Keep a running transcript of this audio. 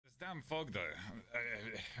damn fog though.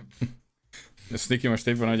 Sneaky most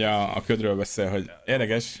éppen, hogy a ködről beszél, hogy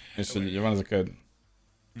érdekes, és hogy van az a köd.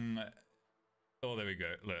 Oh, there we go.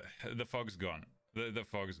 Look, the fog's gone. The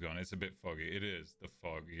fog's gone. It's a bit foggy. It is the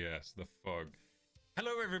fog. Yes, the fog.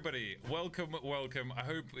 Hello, everybody. Welcome, welcome. I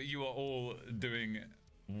hope you are all doing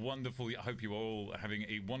wonderful. I hope you are all having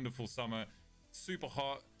a wonderful summer. Super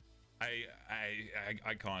hot.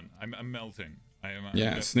 I can't. I'm melting.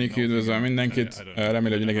 Yeah, Sneaky üdvözöl mindenkit. Remélem,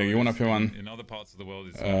 hogy mindenkinek jó napja van. In other parts of the world,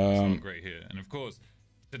 it's not great here. And of course,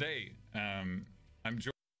 today I'm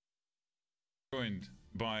joined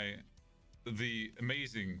by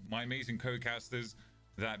my amazing co-casters,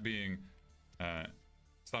 that being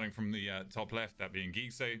starting from the top left, that being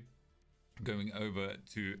Geeksay, going over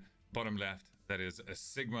to bottom left, that is a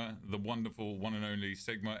Sigma, the wonderful one and only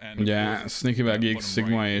Sigma, and ugye Sneakyvel Geeks,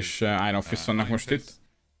 Sigma és Iron Fist vannak most itt.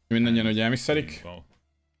 Mindannyian ugye elmisszerik. Well,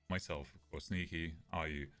 myself, of course, Sneaky, are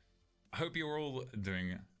you? I hope you're all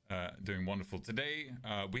doing wonderful today.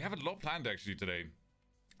 We have a lot planned actually today.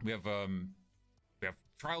 We have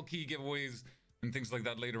trial key giveaways and things like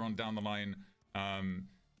that later on down the line.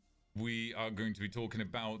 We are going to be talking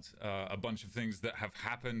about a bunch of things that have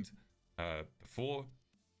happened before.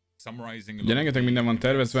 Ugye rengeteg minden van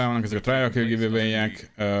tervezve, vannak ezek a trial key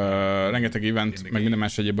giveaway-ek, rengeteg event, meg minden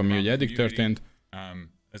más egyéb, ami ugye eddig történt.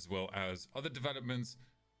 As well as other developments,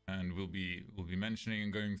 and we'll be mentioning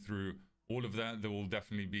and going through all of that. There will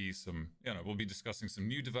definitely be some, we'll be discussing some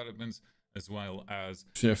new developments as well as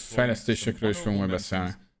fejlesztésekről is fogunk majd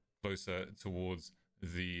beszélni. Closer towards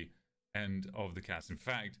the end of the cast. In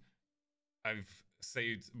fact, I've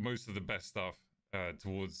saved most of the best stuff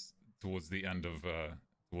towards the end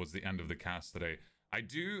of the cast today. I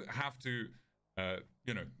do have to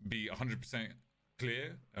be 100%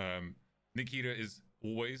 clear. Nikita is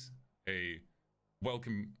always a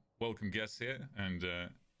welcome guest here, and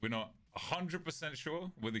we're not 100%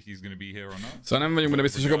 sure whether he's going to be here or not. Szóval nem vagyunk benne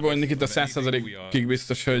biztosak abban, hogy Nikita 100%-ig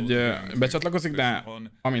biztos, hogy becsatlakozik, de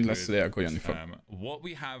amint lesz ideje, akkor jönni fog. What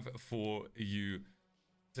we have for you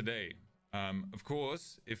today, of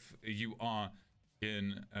course, if you are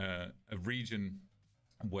in a region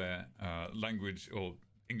where language or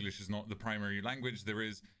English is not the primary language, there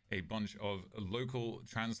is a bunch of local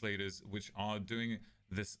translators which are doing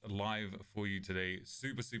this live for you today.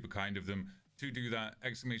 Super kind of them to do that.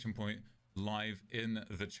 Exclamation point live in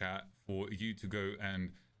the chat for you to go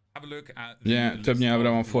and have a look at. Yeah, több nyelvre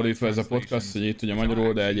van fordítva ez a podcast, hogy itt ugye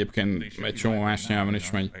magyarul, de egyébként egy csomó más nyelven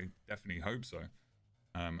is megy. I definitely hope so.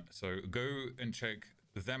 So go and check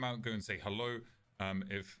them out. Go and say hello.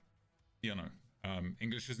 If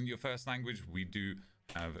English isn't your first language, we do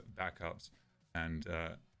have backups, and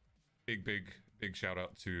big shout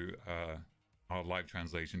out to our live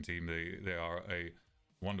translation team. They are a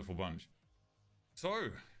wonderful bunch. So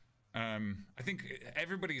I think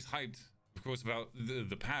everybody's hyped, of course, about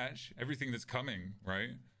the patch, everything that's coming,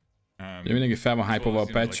 right? Mindenki fel van hype-olva a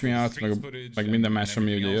patch miatt, meg minden más,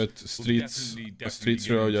 ami ugye jött, a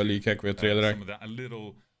Streetsről, ugye a leakek, vagy a trailerek. Some of that a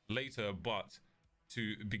little later, but to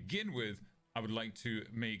begin with, I would like to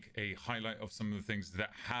make a highlight of some of the things that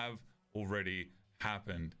have already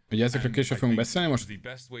happened. Ugye ezekről később fogunk beszélni,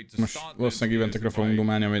 most valószínűleg eventekre fogunk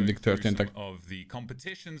dumálni, ami eddig történtek. Of the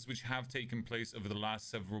competitions which have taken place over the last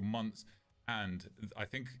several months, and I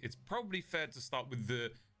think it's probably fair to start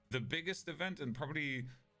with the biggest event and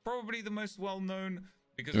probably the most well known.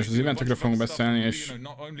 Most az eventekről fogunk beszélni, és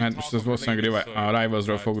hát most ez valószínűleg a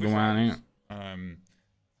Rivalsról fog dumálni.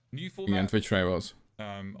 Igen, Twitch Rivals.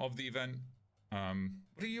 Of the event.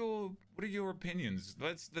 What are your opinions?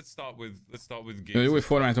 Let's start with games. Új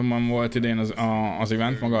formátumban volt idén az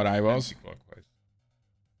event, maga a Rivals.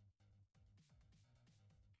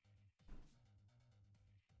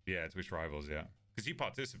 Yeah, Twitch Rivals, yeah. Because you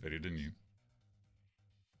participated, didn't you?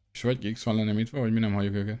 És vagy Geeks van lenne mitva, vagy mi nem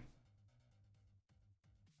halljuk őket?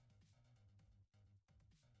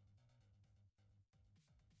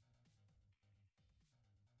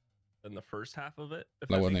 In the first half of it, if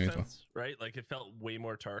that makes sense, right? Like it felt way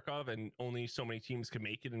more Tarkov, and only so many teams could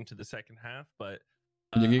make it into the second half. But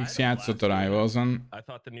ugye Geeks játszott a Rivals-on. I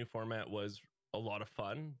thought the new format was a lot of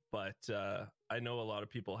fun, but I know a lot of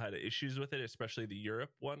people had issues with it, especially the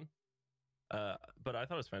Europe one. But I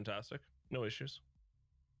thought it was fantastic. No issues.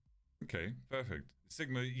 Okay, perfect.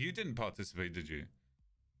 Sigma, you didn't participate, did you?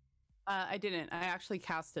 I didn't. I actually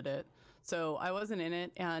casted it. So I wasn't in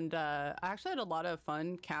it, and I actually had a lot of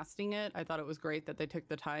fun casting it. I thought it was great that they took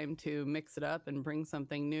the time to mix it up and bring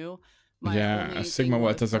something new. Ugye Sigma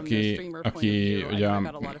volt az, aki ugye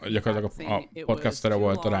gyakorlatilag a podcastere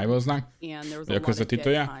volt a Rivalsnak, vagy a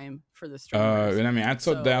közvetítője. Ő nem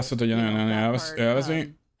játszott, de azt mondta, hogy nagyon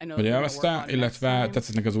élvezi. I know hogy they're gonna work élvezte, on next illetve time.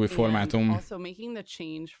 tetszett neki az új And formátum. also making the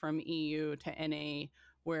change from EU to NA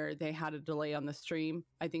where they had a delay on the stream.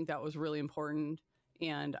 I think that was really important.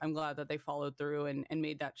 And I'm glad that they followed through and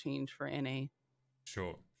made that change for NA.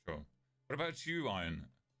 Sure. What about you, Iron?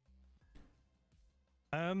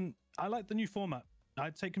 I like the new format.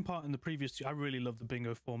 I'd taken part in the previous two. I really love the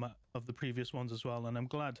bingo format of the previous ones as well, and I'm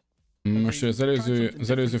glad. Most az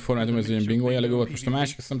előző formátum az ilyen bingo jellegű volt, most a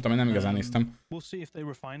másik szerintem nem igazán néztem. We'll see if they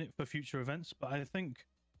refine it for future events, but I think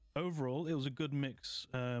overall it was a good mix.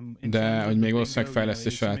 De hogy még valószínűleg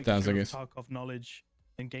fejlesztésre lett az egész. Tarkov knowledge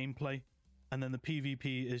and gameplay, and then the PvP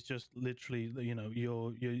is just literally, you know,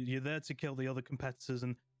 you're there to kill the other competitors,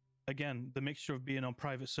 and again the mixture of being on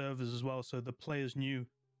private servers as well, so the players knew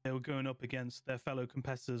they were going up against their fellow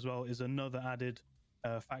competitors as well, is another added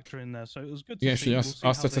factor in there. So it was good to see. Igen,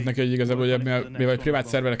 azt tetszett neki, hogy igazából, hogy mivel privát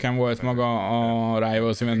szervereken volt maga a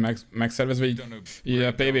Rivals event megszervezve, így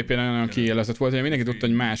a PvP nagyon kiélezett volt, hogy mindenki tudta,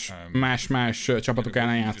 hogy más csapatok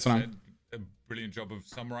ellen játszanak. Brilliant job of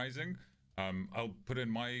summarizing. I'll put in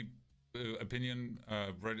my opinion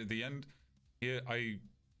right at the end. Here I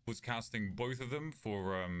was casting both of them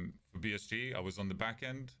for BSG. I was on the back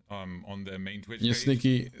end on their main Twitch page.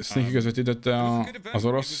 Sneaky közvetítette az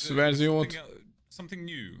orosz verziót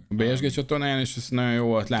a BSG csatornáján, és ez nagyon jó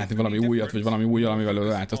volt látni valami újat, vagy valami újjal, amivel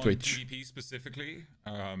ölelt a Twitch.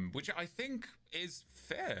 Which I think is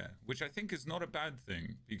fair, which I think is not a bad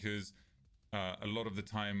thing, because a lot of the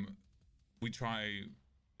time we try,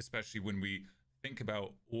 especially when we think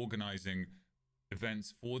about organizing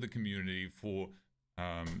events for the community, for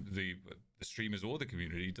the streamers or the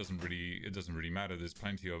community, it doesn't really matter. There's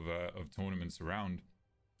plenty of tournaments around,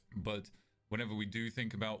 but whenever we do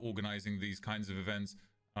think about organizing these kinds of events,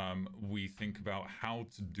 we think about how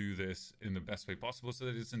to do this in the best way possible so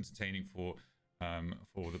that it's entertaining for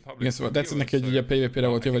the public. Igen, szóval tetszett neki, hogy a PvP-re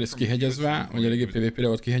volt jól is kihegyezve, vagy eléggé PvP-re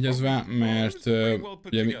volt kihegyezve, mert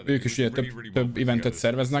ugye, ők is ugye több eventet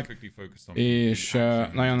szerveznek, és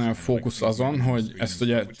nagyon-nagyon fókusz azon, hogy ezt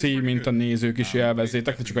ugye ti, mint a nézők is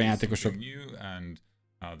élvezzétek, ne csak a játékosok.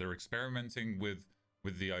 They're experimenting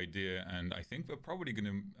with the idea, and I think we're probably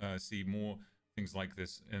going to see more things like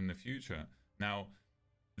this in the future. Now,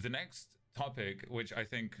 the next topic, which I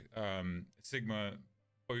think Sigma,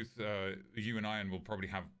 both you and Ian will probably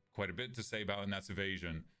have quite a bit to say about, and that's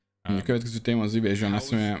Evasion. A következő téma az Evasion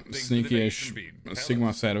lesz, mert Sneaky és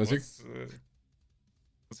Sigma szervezik.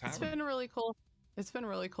 It's been really cool. It's been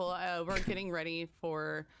really cool. We're getting ready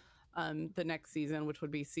for the next season, which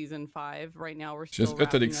would be season 5. Right now we're still. És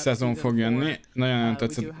az 5. szezon fog jönni. Nagyon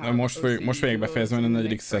tetszett. Most fogják befejezni a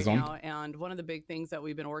 4. szezon. And one of the big things that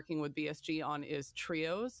we've been working with BSG on is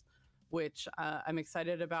trios, which I'm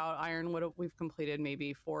excited about. Iron, we've completed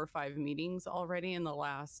maybe 4 or 5 meetings already in the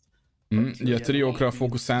last. Ugye a triókra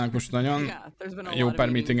fókuszálnak most nagyon. Jó pár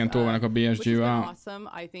meetingen túl vannak a BSG-vel.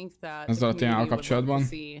 Ezzel a témával kapcsolatban.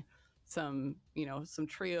 Some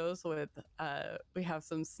trios with we have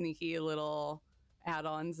some sneaky little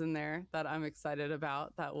add-ons in there that I'm excited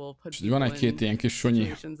about that will put van egy-két ilyen kis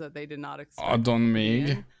sonyi addon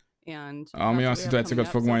még, ami a szituációkat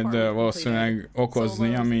fog majd valószínűleg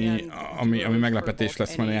okozni, ami meglepetés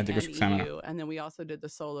lesz majd a játékosok számára. And then we also did the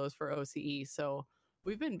solos for OCE, so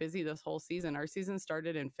we've been busy this whole season. Our season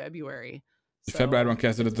started in February. Februárban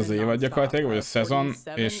kezdődött az évad gyakorlatilag, vagy a szezon,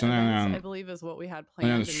 és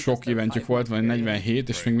nagyon sok eventjük volt, vagy 47,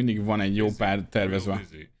 és még mindig van egy jó pár tervezve.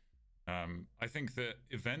 I think that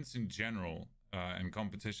events in general and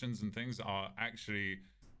competitions and things are actually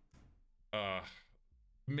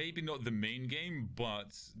maybe not the main game,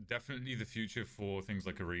 but definitely the future for things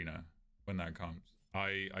like Arena when that comes.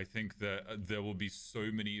 I think that there will be so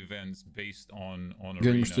many events based on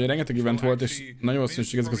Arena. Most ugye rengeteg event volt, és nagyon valószínű,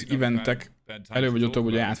 hogy ezek az eventek előbb vagy utóbb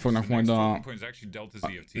ugye át fognak majd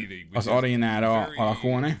az arénára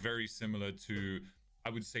alakulni.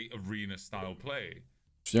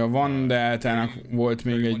 És ugye a Van Deltának volt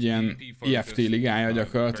még egy ilyen EFT ligája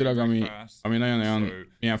gyakorlatilag, ami nagyon-nagyon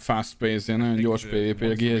ilyen fast pace, nagyon gyors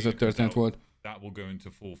PvP-re kihelyezett történet volt. That will go into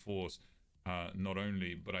full force, not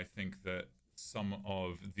only, but I think that some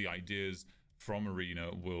of the ideas from Arena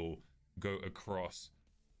will go across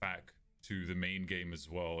back to the main game as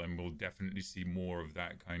well, and we'll definitely see more of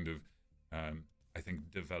that kind of, I think,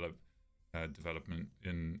 development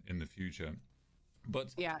in the future.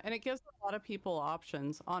 But yeah, and it gives a lot of people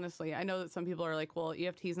options. Honestly, I know that some people are like, "Well,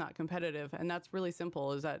 EFT is not competitive," and that's really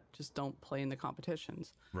simple. Is that just don't play in the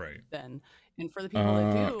competitions, right? Then, and for the people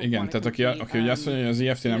that do igen, tehát aki ugye azt mondja, hogy az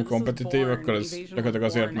EFT nem kompetitív, akkor az gyakorlatilag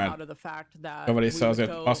azért, mert javarésza azért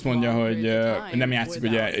azt mondja, hogy nem játszik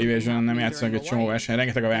ugye Evasion, nem játszanak egy csomó verseny,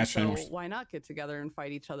 rengeteg a verseny most. Why not get together and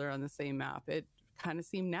fight each other on the same map? It kind of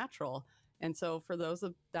seemed natural. And so for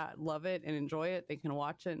those that love it and enjoy it, they can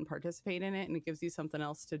watch it and participate in it, and it gives you something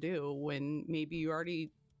else to do when maybe you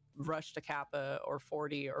already rushed a Kappa or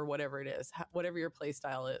 40 or whatever it is, whatever your play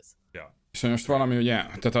style is. Yeah. És most valami ugye,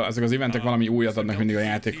 tehát ezek az eventek valami újat adnak mindig a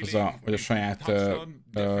játékhoz, vagy a saját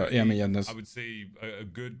élményedhez. I would say a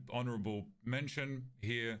good honorable mention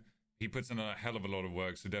here. He puts in a hell of a lot of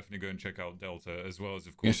work, so definitely go and check out Delta, as well as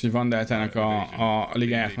of course. És így van Deltának a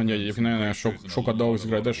ligáját mondja, hogy egyébként nagyon sokat dolgozik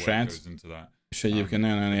rajta a srác, és egyébként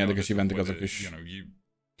nagyon érdekes eventek azok is. You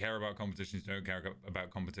care about competitions, don't care about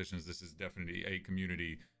competitions. This is definitely a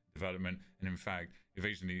community development, and in fact,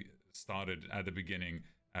 Evasion started at the beginning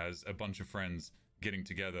as a bunch of friends getting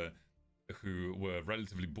together who were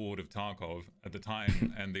relatively bored of Tarkov at the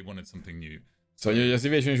time, and they wanted something new. Szóval hogy az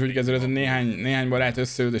Evasion is úgy kezdődött, hogy néhány barát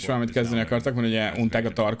összeült, és valamit kezdeni akartak, mert ugye unták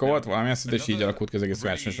a Tarkovot, valami ezt, és így alakult ki az egész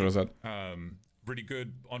versenysorozat. Really good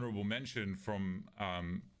honorable mention from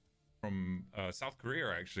South Korea,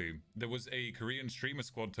 actually. There was a Korean streamer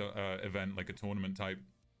squad event, like a tournament type.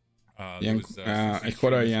 Egy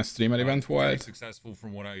korai ilyen streamer event volt,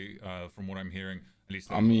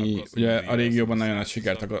 ami ugye a régióban nagyon nagy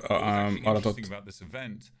sikert aratott.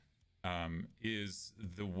 Is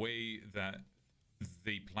the way that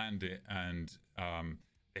they planned it, and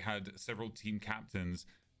they had several team captains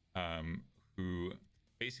who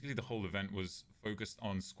basically the whole event was focused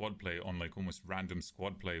on squad play, on like almost random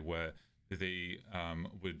squad play, where they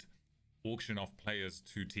would auction off players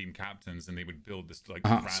to team captains, and they would build this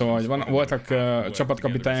like szóval voltak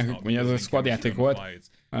csapatkapitányok, ugye ez a squad játék volt,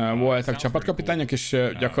 voltak csapatkapitányok, és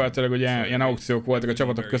gyakorlatilag ugye ilyen aukciók voltak a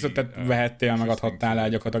csapatok között, tehát vehettél, megadhattál el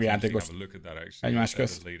gyakorlatilag játékost egymás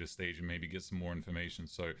közt.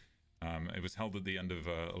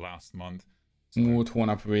 Múlt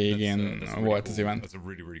hónap végén volt az event. That's a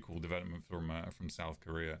really cool development from South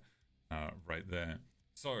Korea right there.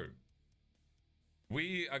 So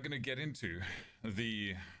we are going to get into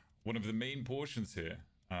one of the main portions here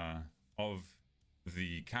of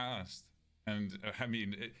the cast, and I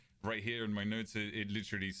mean right here in my notes it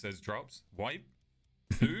literally says drops wipe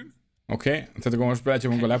soon. Oké, tehát akkor most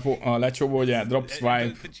belecsapunk a lecsóba, ugye drops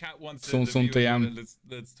wipe soon TM.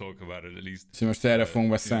 Let's talk about it at least. És most erre fogunk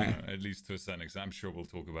beszélni. At least to a certain extent. I'm sure we'll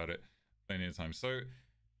talk about it plenty of times. So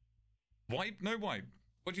wipe, no wipe.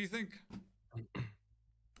 What do you think?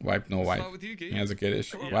 Wipe, no wipe. Mi ez a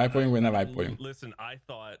kérdés? Wipe-oljunk, vagy ne wipe-oljunk? Listen, I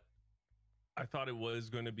thought it was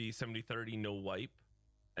going to be 70-30 no wipe,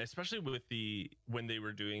 especially with when they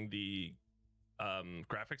were doing the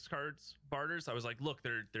graphics cards barters. I was like, look,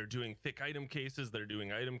 they're doing thick item cases, they're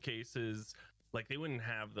doing item cases, like they wouldn't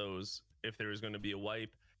have those if there was going to be a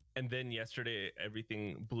wipe. And then yesterday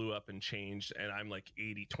everything blew up and changed, and I'm like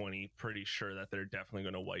 80-20 pretty sure that they're definitely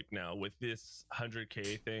going to wipe now with this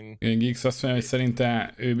 100k thing. Geeks azt mondja, hogy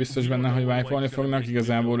szerinte ő biztos benne, hogy wipe-olni fognak,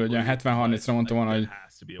 igazából ugye 70-30-ra mondta volna, hogy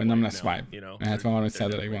nem lesz wipe.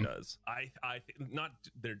 70-30%-ban.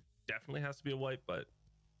 There definitely has to be a wipe, but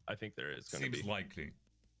I think there is going to be. Seems likely.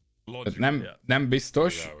 Nem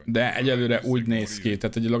biztos, de egyelőre úgy néz ki,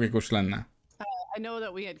 tehát egy logikus lenne. I know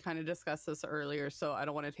that we had kind of discussed this earlier, so I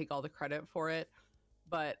don't want to take all the credit for it,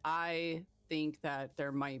 but I think that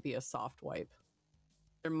there might be a soft wipe.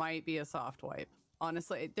 There might be a soft wipe.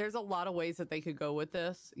 Honestly, there's a lot of ways that they could go with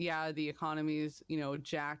this. Yeah, the economy's,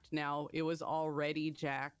 jacked now. It was already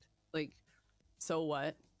jacked. Like, so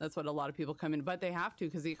what? That's what a lot of people come in, but they have to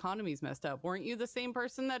because the economy's messed up. Weren't you the same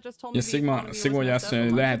person that just told me the economy was messed up? Sigma azt mondja,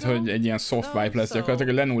 hogy lehet, hogy egy ilyen soft wipe lesz,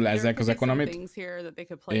 gyakorlatilag lenullázzák az economit,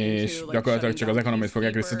 és gyakorlatilag csak az economit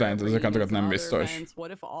fogják resetálni, az account-okat nem biztos.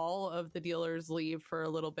 What if all of the dealers leave for a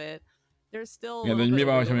little bit? There's still ja, de mi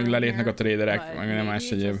van, hogyha még lelépnek a traderek, meg nem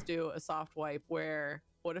más egyéb. Do a soft wipe where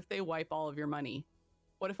what if they wipe all of your money?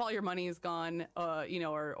 What if all your money is gone,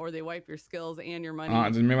 or they wipe your skills and your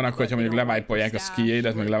money? De mi van akkor, hogyha mondjuk lewipe-olják a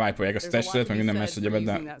ski-édet, meg lewipe-olják a stash-edet, meg minden más egyebet,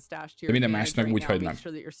 de minden más meg úgy hagynak.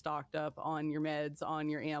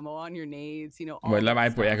 Vagy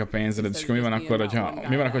lewipe-olják a pénzedet, és akkor mi van akkor,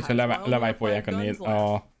 hogyha lewipe-olják a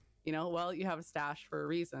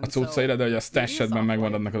cuccaidat, de hogy a stash-edben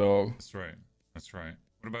megmaradnak a dolgok. That's right.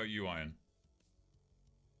 What about you, Ian?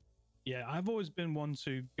 Yeah, I've always been one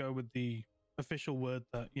to go with the official word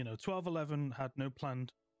that 12.11 had no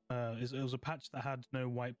planned. It was a patch that had no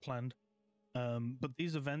wipe planned. But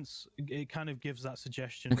these events, it kind of gives that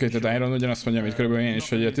suggestion. Oké, tehát Iron ugyanazt mondja, mint körülbelül én is,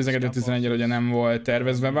 hogy 12-11-re ugye nem volt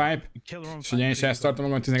tervezve Vibe, és hogy én is ezt tartom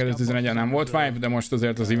magam, 12-11-re nem volt Vibe, de most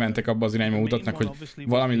azért az eventek abban az irányba mutatnak, hogy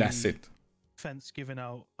valami lesz itt. Fence giving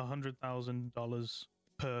out $100,000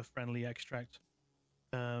 per friendly extract.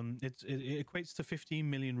 It equates to 15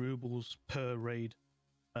 million rubles per raid.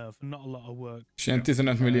 For not a lot of work. És ilyen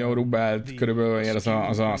 15 millió rubelt körülbelül ér az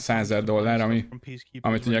a $100,000,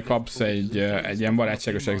 amit ugye kapsz egy ilyen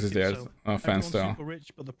barátságos exitért a fence-től.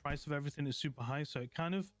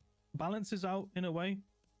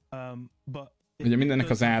 Ugye mindennek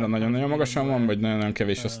az ára nagyon-nagyon magasan van, vagy nagyon-nagyon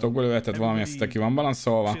kevés a stockból, tehát valami ezt ki van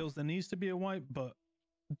balanszolva.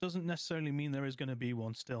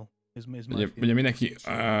 Ugye mindenki,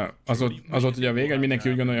 az volt ugye a vége, hogy mindenki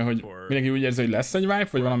úgy gondolja, hogy mindenki úgy érzi, hogy lesz egy wipe,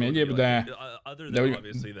 vagy valami egyéb,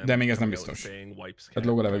 de még ez nem biztos. Tehát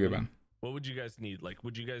lóg a levegőben. What would you guys need? Like,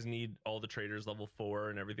 would you guys need all the traders level 4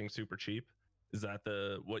 and everything super cheap? Is that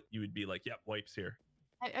what you would be like, yep, wipes here?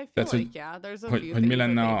 I feel like, yeah, there's a few hogy mi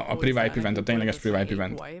lenne a pre-wipe event, a tényleges pre-wipe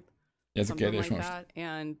event? Ez a kérdés most.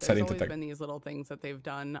 And there's always been these little things that they've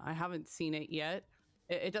done. I haven't seen it yet.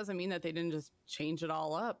 It doesn't mean that they didn't just change it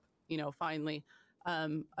all up, you know, finally.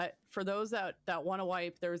 For those that want to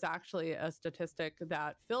wipe, there's actually a statistic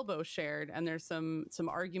that Philbo shared, and there's some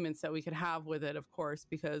arguments that we could have with it, of course,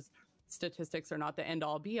 because statistics are not the end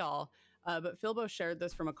all be all. But Philbo shared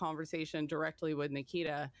this from a conversation directly with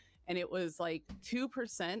Nikita, and it was like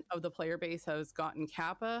 2% of the player base has gotten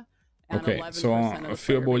Kappa. Oké, szóval a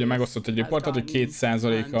Philbo ugye megosztott egy riportot, hogy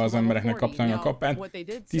 2%-a az embereknek kapta meg a kapát,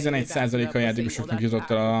 11%-a a játékosoknak jutott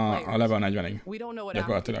el a level 40-ig.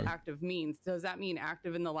 Gyakorlatilag.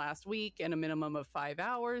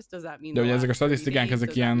 De ugye ezek a statisztikák,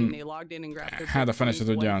 ezek ilyen, hát a fene se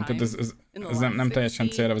tudja, tehát ez nem teljesen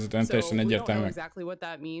célra vezető, nem teljesen egyértelmű.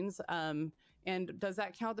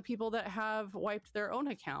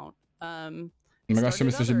 Meg az sem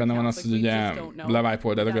biztos, hogy benne van az, hogy ugye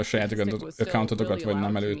lewipe-oldad a saját accountotokat, vagy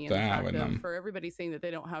nem előtte, vagy nem.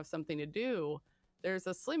 There's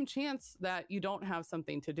a slim chance that you don't have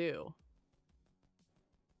something to do.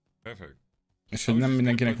 Perfect. És hogy nem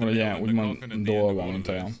mindenkinek van ugye úgymond dolga, mint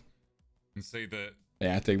olyan a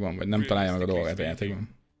játékban, vagy nem találja meg a dolgát a játékban.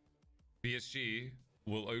 PSG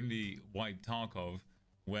will only wipe Tarkov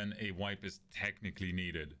when a wipe is technically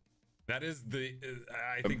needed.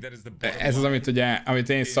 Ez az, amit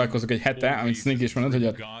én szajkozok egy hete, amit Sneak is mondott, hogy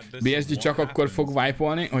a BSG csak akkor fog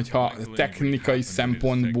wipe-olni, hogyha technikai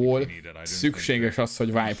szempontból szükséges az, hogy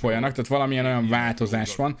wipe-oljanak, tehát valamilyen olyan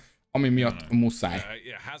változás van, ami miatt muszáj.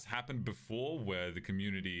 It has happened before where the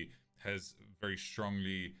community has very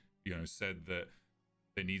strongly, said that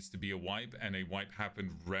there needs to be a wipe, and a wipe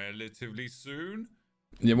happened relatively soon.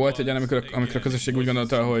 Ugye volt egy olyan, amikor a közösség úgy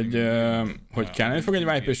gondolta, hogy kellene fog egy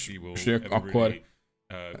wipe, és ők akkor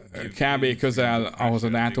kb. Közel ahhoz a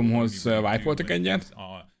dátumhoz wipe-oltak egyet.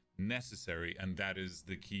 Necessary, and that is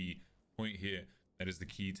the key point here. That is the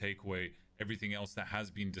key takeaway. Everything else that has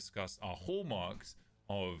been discussed are hallmarks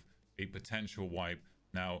of a potential wipe.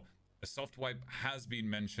 Now, a soft wipe has been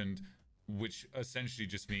mentioned, which essentially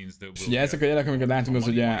just means that we'll ezek a jelek, amiket látunk, az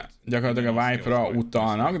ugye gyakorlatilag a wipe-ra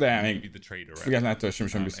utalnak, de még függetlenül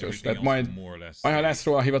sem biztos. Tehát majd ha lesz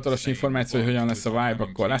róla a hivatalos információ, hogy hogyan lesz a wipe,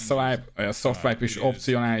 akkor lesz a wipe, a soft wipe is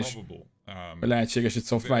opcionális, lehetséges egy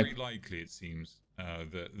soft wipe.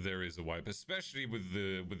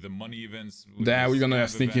 De úgy gondolja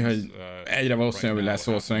Sneaky, hogy egyre valószínűbb, hogy lesz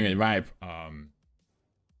valószínűleg egy wipe.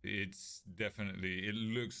 It's definitely, it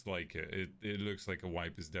looks like it looks like a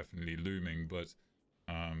wipe is definitely looming, but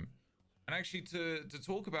and actually to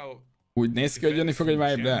talk about, úgy néz ki, hogy jönni fog egy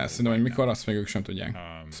wipe, de szerintem, hogy mikor, azt még ők sem tudják.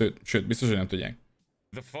 Sőt, biztos, hogy nem tudják.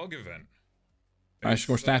 The fog event. És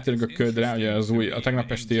most átérünk a ködre, ugye az új, a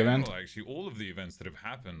tegnap esti event. Actually, all of the events that have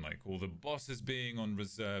happened, like all the bosses being on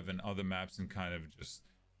reserve and other maps and kind of just,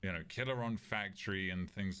 Killer on Factory and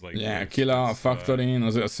things like that. Yeah, Killer Factory-n,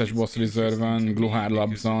 az összes boss reserve-en, Gluhar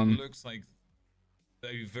Labs-on. It looks like a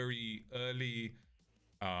very early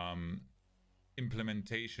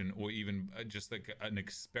implementation, or even just like an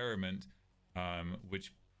experiment,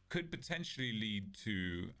 which could potentially lead to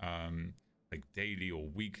like daily or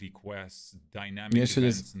weekly quests, dynamic és hogy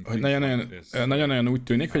ez nagyon-nagyon úgy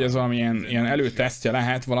tűnik, hogy ez valamilyen ilyen előtesztje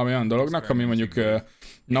lehet valami olyan dolognak, ami mondjuk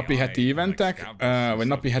napi heti eventek, vagy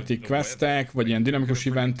napi heti questek, vagy ilyen dinamikus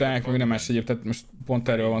eventek, vagy minden más egyéb, tehát most pont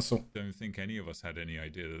erről van szó. Don't think any of us had any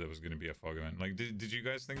idea that there was going to be a fog event. Like, did you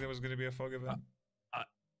guys think there was going to be a fog event?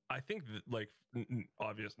 I think that, like,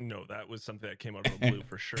 no, that was something that came out of the blue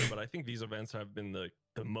for sure, but I think these events have been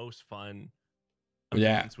the most fun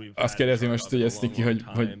ugye azt kérdezi most ugye Sticky, hogy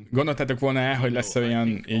gondoltátok volna-e, hogy lesz egy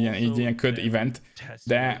ilyen köd event,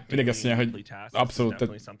 de mindig azt mondja, hogy abszolút,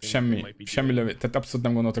 tehát semmi lövé, tehát abszolút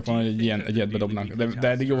nem gondoltak volna, hogy egy ilyet bedobnak, de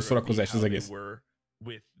eddig jó szórakozás az egész.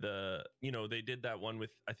 With the, you know, they did that one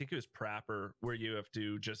with, I think it was Prapper, where you have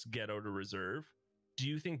to just get out a reserve. Do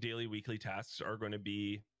you think daily, weekly tasks are going to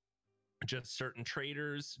be just certain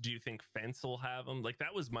traders? Do you think Fence will have them? Like,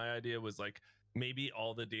 that was my idea, was like, maybe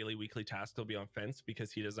all the daily, weekly tasks will be on Fence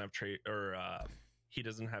because he doesn't have trade, or he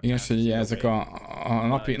doesn't have. Igen, hogy ezek a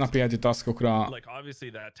napi heti taskokra. Like, obviously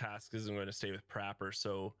that task isn't going to stay with Prapper,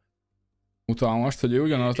 so. Utal most, hogy ő úgy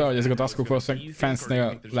gondolta, hogy ezek a taskok valószínűleg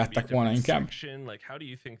Fence-nél lettek volna inkább. Like, how do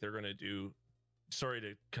you think they're going to do? Sorry to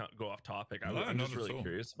go off topic. I'm just really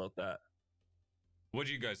curious about that. What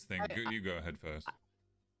do you guys think? You go ahead first.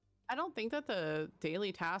 I don't think that the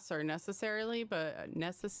daily tasks are necessary,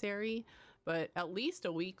 but at least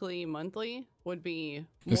a weekly, monthly would be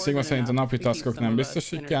more Sigma szerint a napi taskok nem biztos,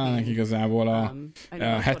 hogy kellenek, igazából a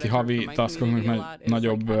heti, havi taskoknak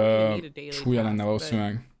nagyobb súlya lenne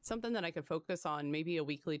valószínűleg. Something that I could focus on, maybe a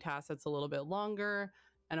weekly task that's a little bit longer,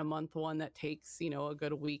 and a month one that takes, you know, a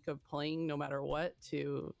good week of playing no matter what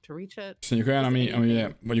to reach it. És mondjuk olyan, ami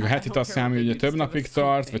mondjuk a heti task ami ugye több napig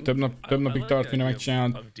tart, vagy több napig tart, mire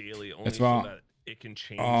megcsinálod. Illetve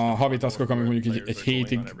a havi taskok, amik mondjuk egy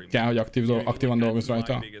hétig kell, hogy aktívan dolgoz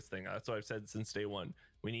rajta.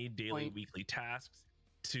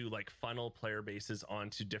 To like funnel player bases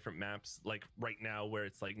onto different maps, like right now where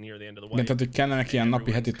it's like near the end of the wipe. Tehát, hogy kellenek ilyen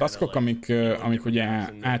napi heti taskok, amik ugye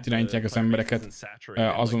átirányítják az embereket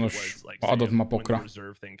azonos adott mapokra.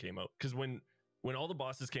 Because when all the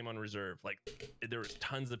bosses came on reserve, like there was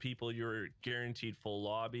tons of people, you were guaranteed full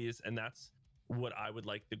lobbies, and that's what I would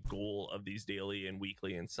like the goal of these daily and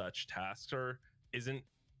weekly and such tasks are.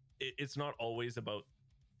 It's not always about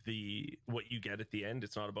what you get at the end.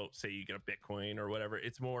 It's not about, say, you get a Bitcoin or whatever.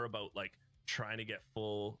 It's more about like trying to get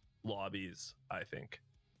full lobbies, I think.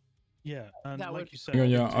 Yeah, and like you said,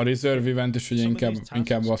 igen, a reserve event is ugye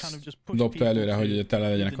inkább azt dobta előre, hogy ugye tele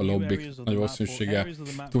legyenek a lobbik, nagy valószínűséggel.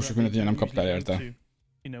 Túl sok mindent ugye nem kaptál érte.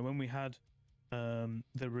 You know, when we had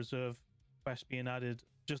the reserve quest being added,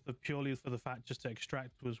 just purely for the fact just to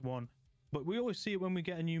extract was one. But we always see it when we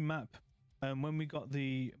get a new map. When we got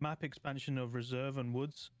the map expansion of Reserve and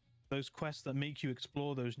Woods, those quests that make you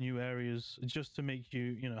explore those new areas, just to make you,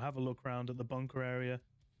 you know, have a look around at the bunker area,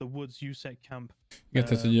 the Woods USEC camp. Igen,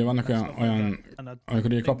 tehát ugye vannak olyan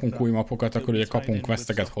amikor ugye kapunk új mapokat, akkor ugye kapunk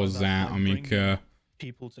questeket hozzá, amik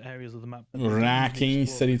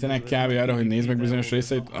rákényszerítenek kb. Arra, hogy nézd meg bizonyos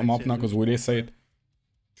részeit a mapnak, az új részeit.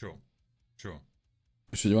 Sure.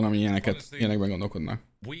 És hogy valami ilyenekben gondolkodnak.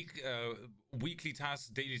 Weekly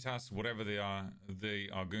tasks, daily tasks, whatever they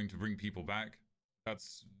are going to bring people back.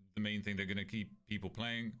 That's the main thing. They're going to keep people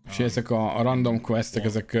playing. És ezek a random questek,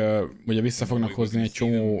 ezek ugye vissza fognak hozni egy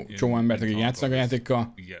csomó embert, akik játszanak a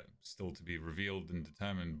játékkal. Yeah, still to be revealed and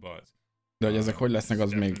determined, but de hogy ezek hogy lesznek,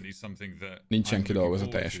 az még nincsen kidolgozva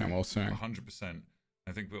teljesen valószínűleg. 100%.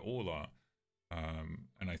 I think we all are.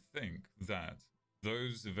 And I think that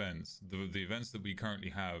those events, the events that we currently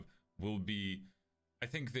have will be, I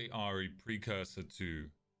think they are a precursor to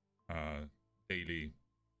daily,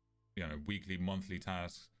 you know, weekly, monthly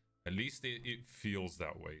tasks. At least it feels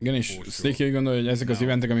that way. Igen, és Sticky úgy gondolja, hogy ezek az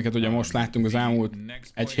eventek, amiket ugye most láttunk az elmúlt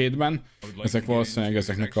egy hétben, ezek valószínűleg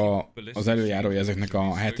ezeknek az előjárója ezeknek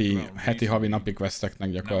a heti havi napi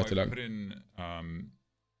questeknek gyakorlatilag.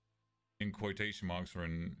 In quotation marks or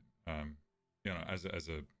in, you know, as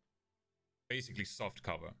a basically soft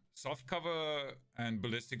cover. Soft cover and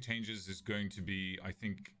ballistic changes is going to be, I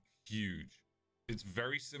think, huge. It's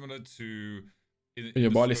very similar to ugye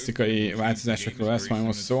a ballisztikai változásokról lesz majd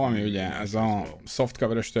most szó, ami ugye ez a soft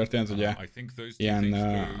cover-ös történet, ugye ilyen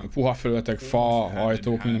puha felületek, fa,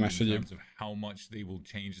 ajtók, minden más egyéb. How much they will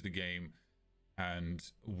change the game, and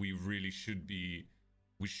we really should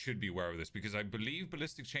be aware of this, because I believe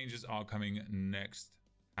ballistic changes are coming next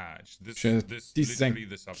patch. És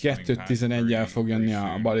 12-11-el fog jönni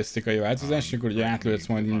a ballisztikai változás, akkor ugye átlőhetsz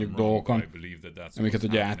majd mondjuk dolgokon, amiket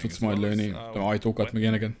ugye át tudsz majd lőni, ajtókat, meg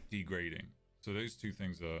ilyeneket. So those two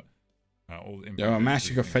things are all ja, a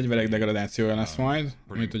másik a fegyverek degradációja lesz majd,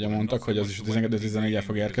 amit ugye mondtak, hogy az is 12-14-el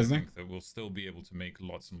fog érkezni. We'll still be able to make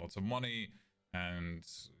lots and lots of money, and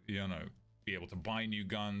you know, be able to buy new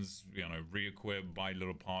guns, you know, re-equip, buy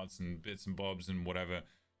little parts and bits and bobs and whatever.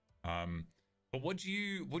 But what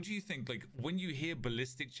do you think? Like when you hear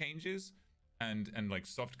ballistic changes and like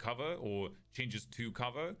soft cover or changes to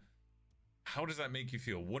cover, how does that make you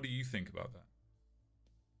feel? What do you think about that?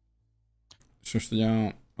 És most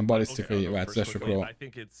ugye a balisztikai változásokról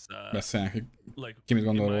beszélnek. Ki mit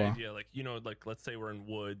gondol róla? Like, you know, like let's say we're in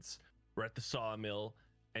woods, we're at the sawmill,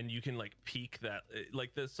 and you can like peek that.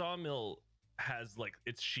 Like the sawmill has like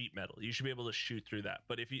it's sheet metal. You should be able to shoot through that.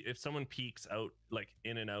 But if someone peeks out like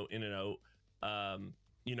in and out,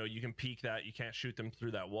 you know, you can peek that. You can't shoot them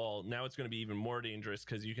through that wall. Now it's going to be even more dangerous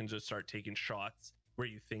because you can just start taking shots where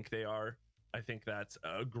you think they are. I think that's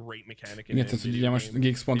a great mechanic. Igen, tehát ugye most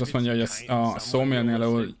Geeks pont azt mondja, hogy a Sawmill-nél,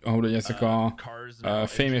 ahol ugye ezek a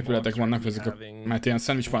fémépületek vannak, mert ilyen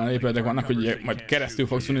szendvicspanel épületek vannak, hogy ugye majd keresztül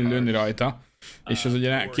fogsz tudni lőni rajta, és az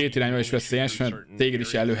ugye két irányba is veszélyes, mert téged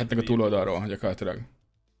is ellőhetnek a túloldalról gyakorlatilag.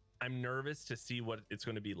 I'm nervous to see what it's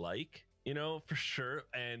going to be like, you know, for sure,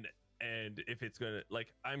 and if it's going to,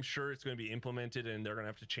 like, I'm sure it's going to be implemented and they're going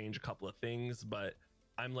to have to change a couple of things, but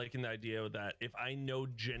I'm liking the idea that if I know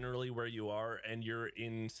generally where you are and you're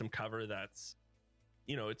in some cover that's,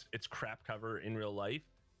 you know, it's crap cover in real life,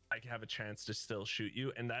 I can have a chance to still shoot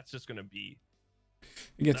you, and that's just gonna be.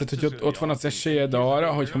 Igen, tehát hogy ott van az esélyed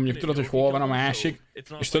arra, hogy ha mondjuk tudod, hogy hol van a másik,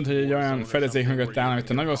 és tudod, hogy egy olyan fedezék mögött áll, amit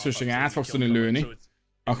te nagy valószínűséggel át fogsz tudni lőni,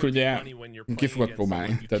 akkor ugye ki fogod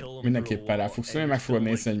próbálni. Tehát mindenképpen rá fogsz lőni, meg fogod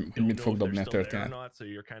nézni, hogy mit fog dobni a történet.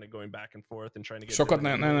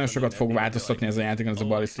 Nagyon sokat fog változtatni ez a játékon, ez a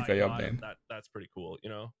balisztikai update.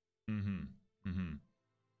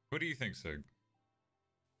 What do you think, Sig?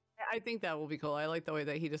 I think that will be cool. I like the way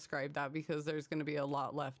that he described that because there's going to be a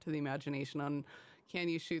lot left to the imagination on can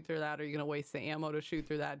you shoot through that? Are you going to waste the ammo to shoot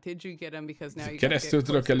through that? Did you get him? Because now you keresztül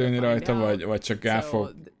tudok lőni rajta, vagy csak el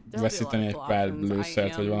fog veszíteni egy pár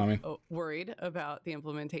lőszert, vagy valami. Worried about the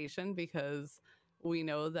implementation because we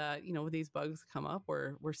know that, you know, these bugs come up.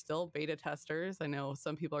 We're still beta testers. I know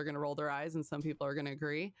some people are going to roll their eyes and some people are going to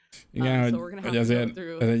agree. Igen, hogy azért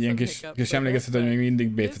ez egy ilyen kis emlékeztet, hogy még mindig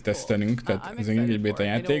beta tesztelünk, tehát ez mindig egy beta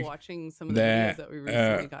játék, de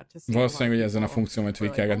valószínűleg, hogy ezen a funkción majd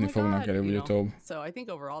tweakelgetni fognak előbb vagy utóbb.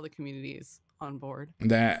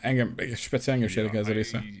 De engem, speciál engem is érdekel ez a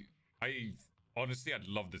része. Honestly, I'd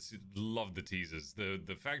love the teasers.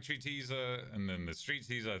 The factory teaser and then the street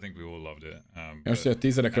teaser. I think we all loved it. Most a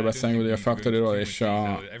teaserekről beszélünk, ugye a factoryról és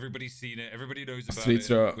a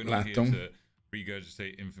streetsről láttunk.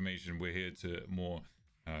 Regurgitate information. We're here to more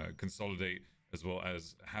consolidate as well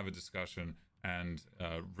as have a discussion and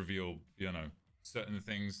reveal, you know, certain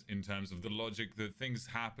things in terms of the logic that things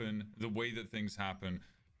happen, the way that things happen.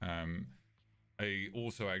 I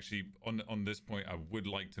also actually on this point I would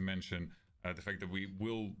like to mention. The fact that we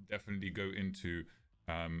will definitely go into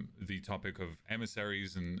the topic of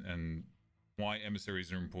emissaries and why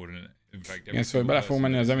emissaries are important. In fact, igen, szóval bele fogunk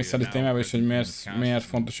menni az emissary témába, és hogy miért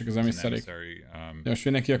fontosak az emissaryk. Most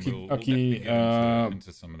mindenki, aki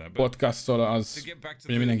podcastol, az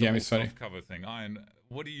ugye mindenki emissary.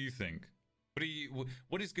 What do you think?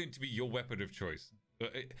 What is going to be your weapon of choice?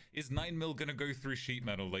 Is 9mm going to go through sheet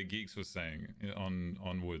metal like Geeks was saying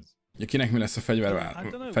on Woods? Kinek mi lesz a fegyvere? I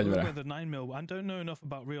don't know whether 9mm. I don't know enough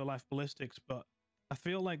about real life ballistics, but I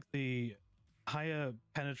feel like the higher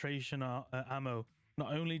penetration ammo,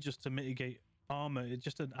 not only just to mitigate armor, it's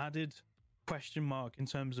just an added question mark in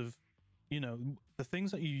terms of, you know, the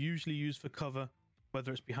things that you usually use for cover,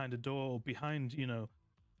 whether it's behind a door or behind, you know,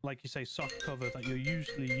 like you say, soft cover that you're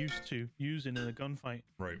usually used to using in a gunfight.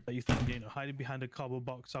 Right. That you think, you know, hiding behind a cardboard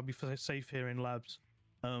box, I'll be safe here in labs.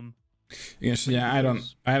 Igen, és ugye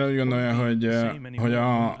Iron gondolja, hogy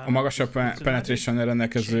a magasabb penetration-nel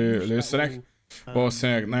rendelkező lőszerek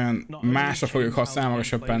valószínűleg nagyon másra fogjuk használni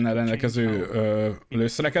magasabb pennel rendelkező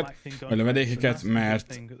lőszereket, vagy lövedékeket,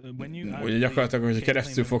 mert ugye gyakorlatilag, hogyha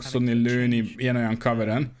keresztül fogsz tudni lőni ilyen-olyan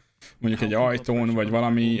coveren, mondjuk egy ajtón, vagy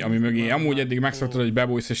valami, ami mögé, amúgy eddig megszoktad, hogy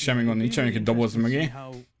bebújsz és semmi gond nincs, mondjuk egy doboz mögé,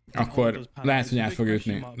 akkor lehet, hogy át fog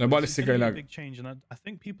ütni. De balisztikailag...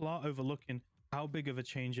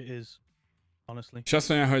 És azt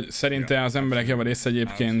mondja, hogy szerinte az emberek javarész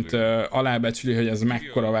egyébként alábecsüli, hogy ez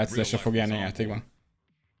mekkora változásra fog járni a játékban.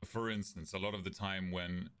 For instance, a lot of the time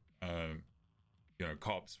when you know,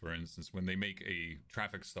 cops, for instance, when they make a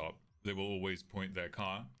traffic stop, they will always point their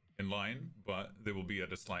car in line, but they will be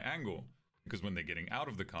at a slight angle because when they're getting out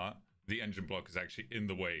of the car, the engine block is actually in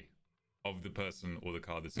the way of the person or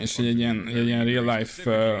the car that's in front. És egy ilyen real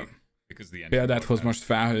life példát hoz most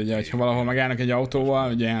fel, hogy ugye, ha valahol megállnak egy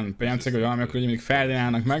autóval, ugye ilyen PMC-k vagy valami, akkor ugye mindig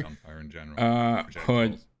felállnak meg,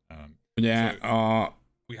 hogy ugye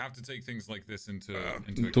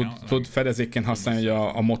tud fedezékként használni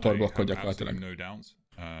a motorblokkot gyakorlatilag.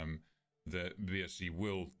 The BSG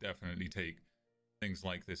will definitely take things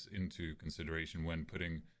like this into consideration when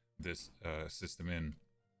putting this system in.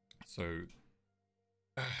 So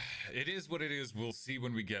it is what it is. We'll see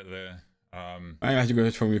when we get there. Meglátjuk,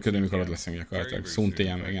 hogy fog működni, mikor ott leszünk gyakorlatilag. Soon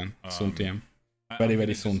TM, igen. Soon TM. Very,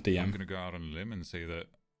 very soon TM. I'm gonna go out on a limb and say that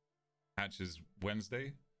patch is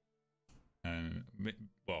Wednesday. And,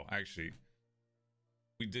 well, actually,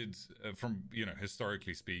 we did, from, you know,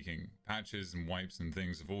 historically speaking, patches and wipes and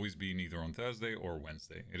things have always been either on Thursday or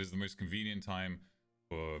Wednesday. It is the most convenient time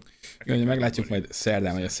for... Igen, meglátjuk majd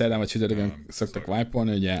szerdán, vagy a szerdán vagy csütörtökön szoktak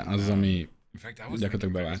wipe-olni, ugye, az, ami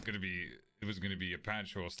gyakorlatilag bevált. It was going to be a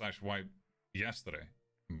patch or /wipe yesterday,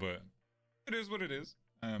 but it is what it is.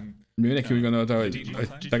 Mindenki úgy gondolta, hogy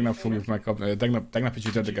tegnap fogjuk megkapni, tegnapi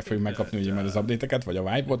csütörtökön fogjuk megkapni ugye majd az update-eket, vagy a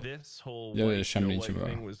wipe-ot. Ugye semmi nincs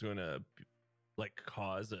róla. Like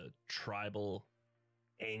cause a tribal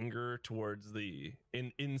anger towards the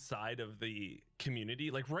inside of the community.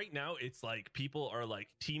 Like right now it's like people are like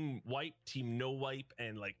team wipe, team no wipe,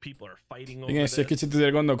 and like people are fighting over. Igen, és egy kicsit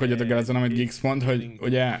azért gondolkodjatok el ezen, amit Geeks mond, hogy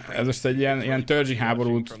ugye ez most egy ilyen törzsi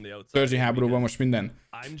háborúban most minden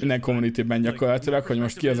community-ben gyakorlatilag, hogy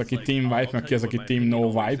most ki az, aki team wipe, meg ki az, aki team no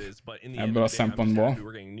wipe ebből a szempontból.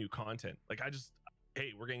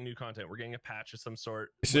 Hey, we're getting new content, we're getting a patch of some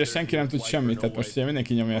sort. És ugye senki nem tud semmit, tehát most ugye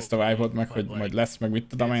mindenki nyomja ezt a vibe-ot, meg hogy majd lesz, meg mit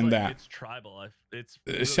tudom én, de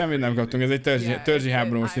semmit nem kaptunk, ez egy törzsi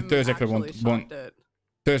háború, most egy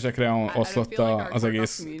törzsekre oszlott az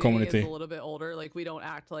egész community.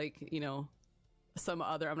 Some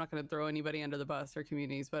other, I'm not going to throw anybody under the bus or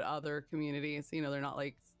communities, but other communities, you know, they're not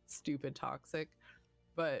like stupid toxic.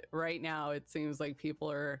 But right now it seems like people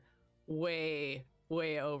are way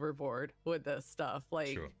overboard with this stuff.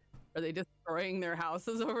 Like, are they destroying their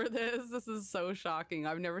houses over this? This is so shocking.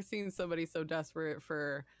 I've never seen somebody so desperate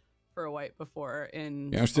for a wipe before in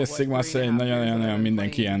most a Sigma szerint nagyon-nagyon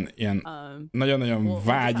mindenki ilyen nagyon-nagyon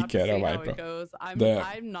vágyik erre a wipe-ra.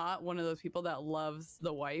 I'm not one of those people that loves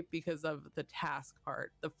the wipe because of the task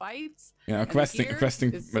part. The fights. A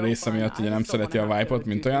questing része miatt ugye nem szereti a wipe-ot,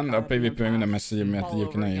 mint olyan, de a PvP meg minden más egyéb miatt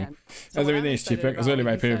egyébként nagyon jó. Ez a videó is csípek, az early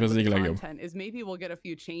wipe PvP az egyik legjobb. Maybe we'll get a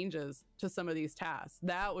few changes to some of these tasks.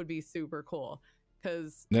 That would be super cool. De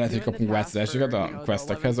lehet, hogy kapunk változásokat a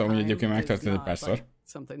questekhez, ami egyébként megtörtént egy párszor.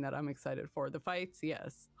 Something that I'm excited for. The fights,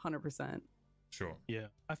 yes, 100%. Sure. Yeah,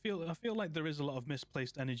 I feel like there is a lot of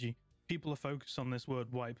misplaced energy. People are focused on this word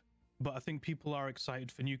wipe, but I think people are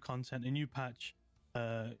excited for new content, a new patch.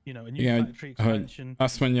 You know, a new factory expansion.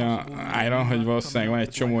 Azt mondja Iron, hogy valószínűleg van egy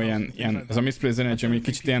csomó ilyen ez a misplaced energy, ami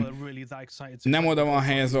kicsit ilyen nem oda van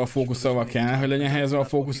helyezve a fókusz, ahol kell, hogy legyen helyezve a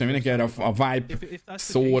fókusz, hogy mindenki erre a vibe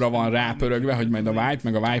szóra van rápörögve, hogy majd a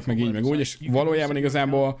vibe, meg így, meg úgy, és valójában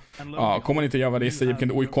igazából a community javarész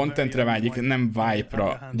egyébként új contentre vágyik, nem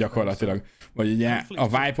vibe-ra gyakorlatilag. Vagy ugye a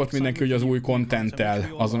vibe-ot mindenki ugye az új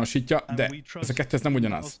contenttel azonosítja, de ez a kettő nem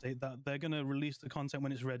ugyanaz.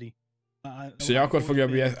 És ugye akkor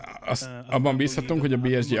fogja abban bízhatunk, hogy a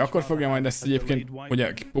BSG akkor fogja majd ezt egyébként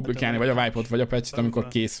ugye publikálni, vagy a wipe-ot, vagy a patchet, amikor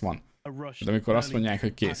kész van. De amikor azt mondják,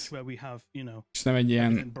 hogy kész. És nem egy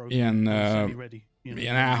ilyen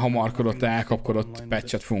elhamarkodott, elkapkodott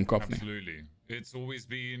patchet fogunk kapni.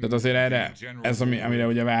 Tehát azért erre, ez amire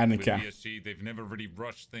ugye várni kell.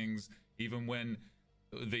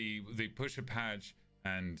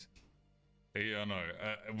 You know,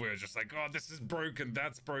 we're just like, oh, this is broken,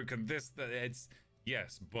 that's broken, it's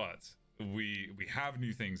yes, but we have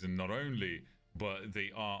new things, and not only, but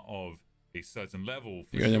they are of a certain level.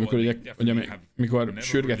 Igen, amikor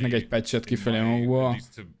sürgetnek egy patchet kifelé magukból,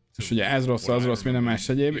 és ugye ez rossz, az rossz, minden más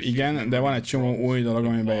egyéb, igen, de van egy csomó új dolog,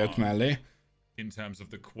 ami bejött mellé. In terms of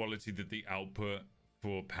the quality that they output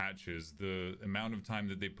for patches, the amount of time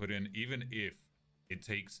that they put in, even if it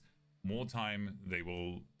takes more time, they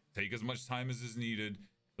will take as much time as is needed.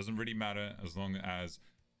 Doesn't really matter as long as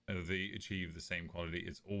they achieve the same quality.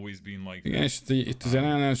 It's always been like. Igen, és itt azért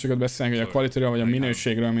nagyon sokat beszélünk, hogy a qualityről vagy a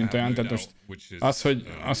minőségről, mint olyan. Tehát most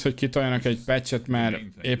az, hogy kitoljanak egy patchet, mert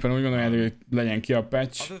éppen úgy gondolják, hogy legyen ki a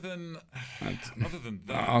patch, hát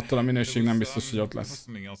attól a minőség nem biztos, hogy ott lesz.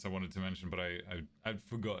 Something else I wanted to mention, but I've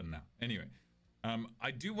forgotten now. Anyway,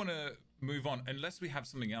 I do want to move on, unless we have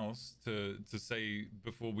something else to say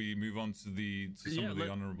before we move on to some of the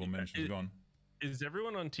honorable mentions. Go on. Is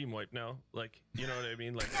everyone on Team Wipe now? Like, you know what I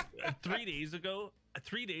mean? Like 3 days ago,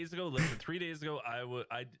 listen, 3 days ago,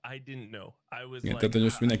 I didn't know. I was like, tehát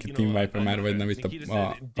most mindenki Team Wipe már vagy nem itt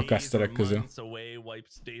a casterek közül. Months away,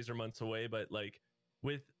 Wipes days or months away, but like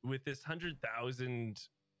with this 100,000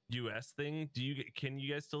 US thing, can you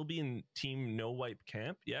guys still be in Team No Wipe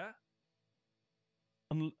camp? Yeah.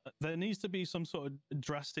 There needs to be some sort of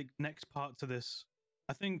drastic next part to this.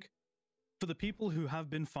 I think for the people who have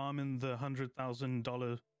been farming the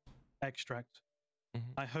 $100,000 extract,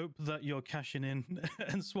 I hope that you're cashing in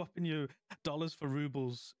and swapping your dollars for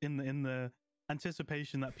rubles in the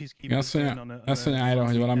anticipation that peacekeeping is going on a azt mondja Iron,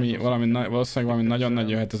 hogy valószínűleg valami nagyon nagy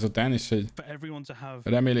jöhet azután, és hogy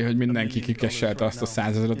reméli, hogy mindenki kikesselte azt a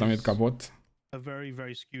 100 000-et, amit kapott. A very,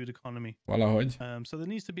 very skewed economy. Valahogy. So there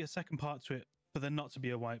needs to be a second part to it for there not to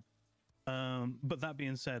be a wipe. But that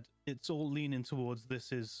being said, it's all leaning towards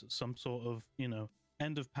this is some sort of, you know,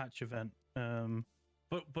 end of patch event.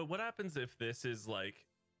 But what happens if this is like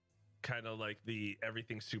kind of like the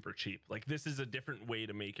everything's super cheap? Like this is a different way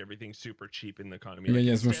to make everything super cheap in the economy.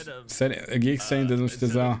 Igen, ez most Geek szerint ez most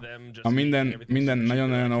ez a minden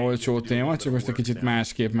nagyon-nagyon olcsó téma, csak most egy kicsit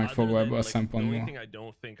másképp megfogva ebből a szempontból. The only thing I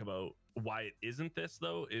don't think about why it isn't this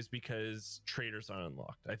though is because traders are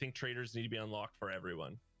unlocked. I think traders need to be unlocked for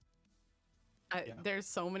everyone. There's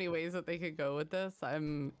so many ways that they could go with this.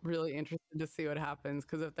 I'm really interested to see what happens,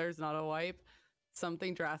 because if there's not a wipe,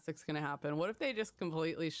 something drastic's going to happen. What if they just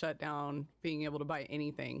completely shut down being able to buy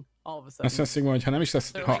anything all of a sudden? Azt hiszem, hogy ha nem is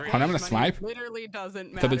lesz, ha nem lesz wipe,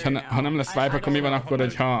 tehát ha nem lesz wipe, akkor mi van akkor,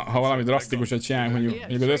 hogy ha valami drasztikusat csinálják,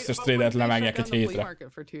 mondjuk az összes tradet levágják egy hétre,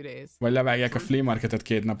 vagy levágják a flea marketet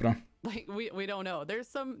 2 napra. Like we don't know.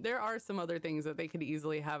 There are some other things that they could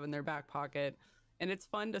easily have in their back pocket. And it's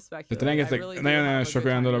fun to speculate. Tehát rengeteg, nagyon sok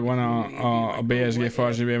olyan dolog van a BSG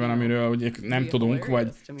farzsibében, amiről ugye nem tudunk,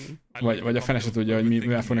 vagy a fene se tudja, hogy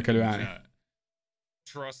mivel fognak előállni.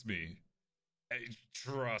 Trust me.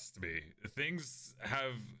 Things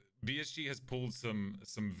have... BSG has pulled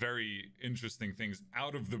some very interesting things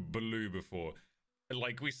out of the blue before.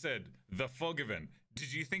 Like we said, the fog event.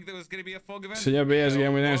 Did you think there was going to be a fog event? És ugye a BSG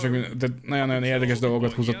amúgy nagyon érdekes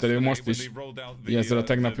dolgokat húzott elő most is, ugye ezzel a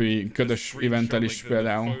tegnapi ködös eventtel is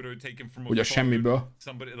például, ugye a semmiből.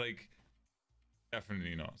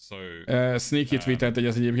 Sneaky tweetelt, hogy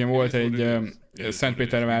ez egyébként volt egy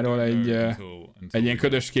Szentpétervárról egy ilyen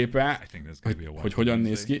ködös képe, hogy hogyan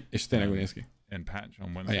néz ki, és tényleg úgy néz ki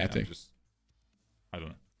a játék. I don't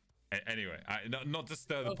know. Anyway, not to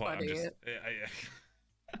stir the pot. I'm just...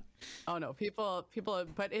 Oh no, people,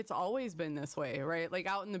 but it's always been this way, right? Like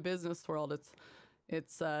out in the business world,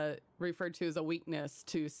 it's referred to as a weakness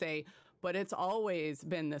to say, but it's always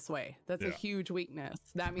been this way. That's a huge weakness.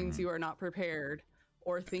 That means you are not prepared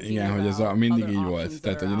or thinking igen, hogy ez mindig így volt.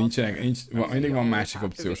 Tehát, hogy mindig van másik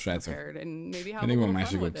opció, srácok. Mindig van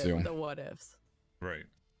másik opció. Right.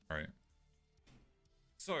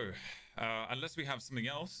 So, unless we have something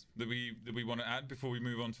else that we want to add before we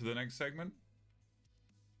move on to the next segment.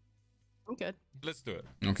 I'm good. Let's do it.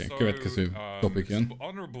 Okay, következő topic jön.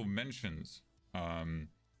 Honorable mentions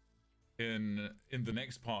in the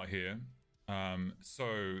next part here. So,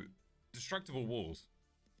 destructible walls.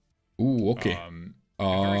 Okay.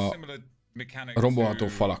 Very similar mechanic rombolható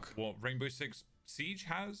falak. What Rainbow Six Siege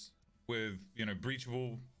has with, you know,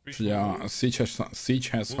 breachable. Ugye a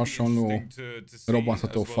Siege-hez hasonló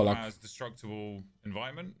robbantható falak,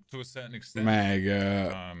 meg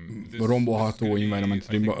rombolható environment,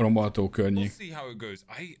 rombolható környék.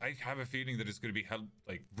 I have a feeling that it's going to be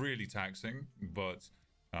like really taxing, but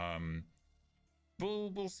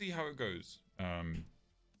we'll see how it goes.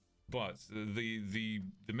 But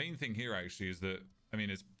the main thing here actually is that, I mean,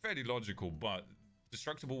 it's fairly logical, but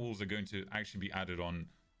destructible walls are going to actually be added on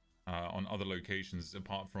other locations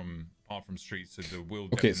apart from streets, so there will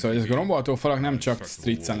okay, szóval ezek a rombolható falak nem csak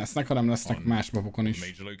streetsen lesznek, hanem lesznek más mapokon is.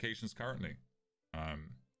 Major locations currently.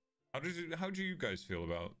 How do you guys feel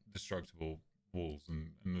about destructible walls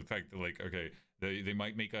and the fact that, like, okay, they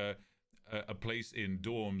might make a place in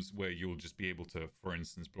dorms where you'll just be able to, for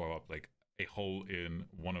instance, blow up like a hole in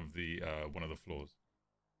one of the floors.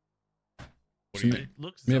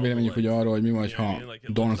 Mi a véleményük ugye arról, hogy mi van, ha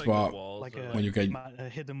dormsba mondjuk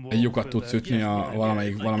egy lyukat tudsz ütni a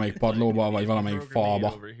valamelyik padlóba, vagy valamelyik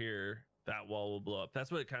falba? That wall will blow up.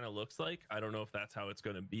 That's what it kind of looks like. I don't know if that's how it's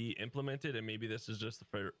going to be implemented, and maybe this is just the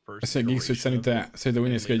first. Ez egy Geeks, hogy szerintem úgy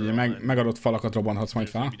néz ki, hogy megadott falakat robbanthatsz majd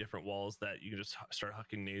fel. Different walls that you can just start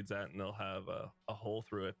hucking nades at, and they'll have a hole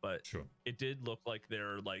through it. But it did look like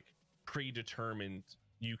they're like predetermined.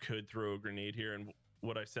 You could throw a grenade here, and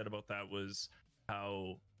what I said about that was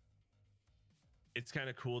how it's kind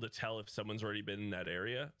of cool to tell if someone's already been in that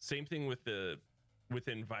area. Same thing with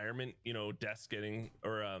environment, you know, desks getting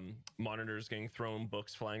or monitors getting thrown,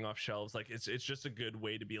 books flying off shelves. Like it's just a good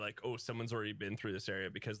way to be like, oh, someone's already been through this area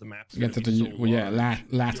because the map's igen, tehát hogy ugye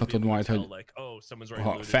láthatod majd, hogy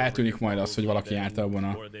ha feltűnik majd az, hogy valaki járt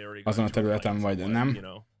abban azon a területen, vagy nem.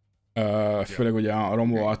 Főleg ugye a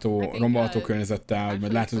rombolható környezettel, hogy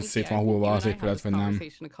majd látod, hogy szét van hullva az épület, vagy nem.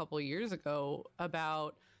 A couple years ago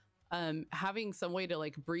about having some way to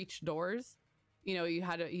like breach doors you know,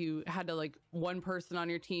 you had to like one person on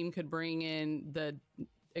your team could bring in the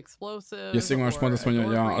explosive. Ja, Sigma most pont azt mondja,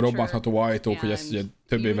 hogy a robbantható ajtók, hogy ezt ugye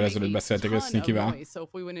több évvel ezelőtt beszéltek össze Nikivel.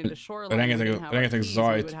 Rengeteg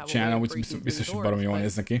zajt csinálna, úgy biztos, hogy baromi jól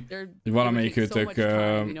néz neki. Hogy valamelyik őtök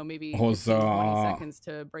hozza a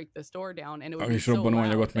kis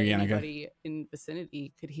robbanóanyagot, meg ilyeneket.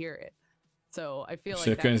 És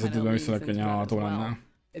a környezetében viszonylag könnyen hallható lenne.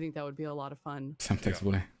 I think that would be a lot of fun. Semtex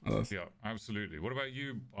bully. Yeah, absolutely. What about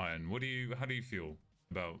you, Ian? How do you feel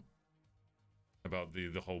about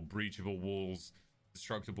the whole breachable walls,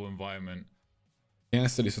 destructible environment? Én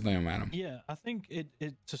ezt a részt nagyon várom. Yeah, I think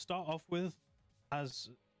it to start off with, as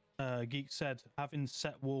Geek said, having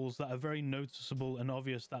set walls that are very noticeable and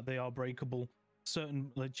obvious that they are breakable,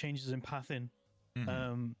 certain like changes in pathing.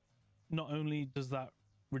 Not only does that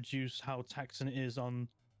reduce how taxing it is on,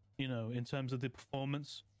 you know, in terms of the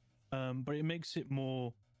performance, but it makes it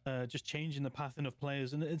more just changing the pathing of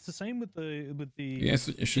players, and it's the same with the. Yes,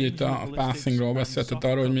 és itt a passingról beszéltet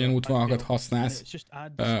arról, hogy milyen útvonalakat használsz,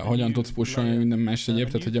 hogyan tudsz pusolni minden más egyéb,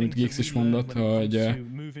 tehát hogy amit Geeks is mondott, hogy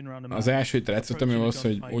az első iterációt, ami az,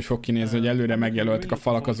 hogy úgy fog kinézni, hogy előre megjelöltek a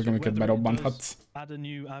falak azok, amiket berobbanthatsz. Add a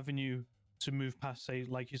new avenue to move past, say,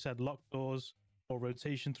 like you said, locked doors or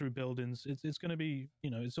rotation through buildings. It's going to be, you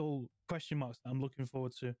know, it's all question marks that I'm looking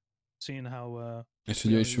forward to seeing how. És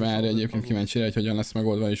hogy ő is várja egyébként kíváncsi rá, hogy hogyan lesz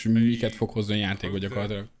megoldva, és miket fog hozni a játékba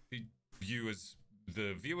gyakorlatilag. You as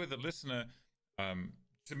the viewer, the listener,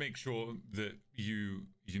 to make sure that you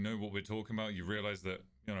know what we're talking about, you realize that,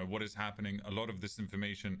 you know, what is happening. A lot of this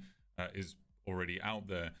information is already out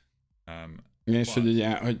there. És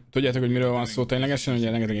hogy tudjátok, hogy miről van szó ténylegesen, hogy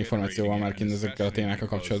rengeteg információ van már kint ezekkel a témákkal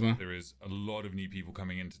kapcsolatban. There is a lot of new people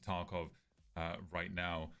coming into Tarkov right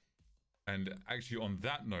now. And actually on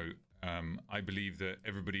that note, I believe that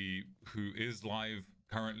everybody who is live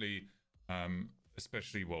currently,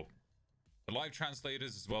 especially, well, the live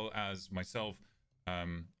translators as well as myself,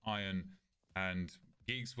 Iron, and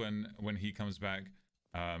Geeks when he comes back,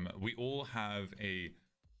 we all have a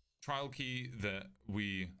trial key that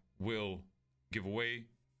we will give away.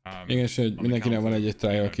 Igen, és hogy mindenkinek van egy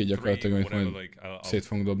trial key gyakorlatilag, amit majd szét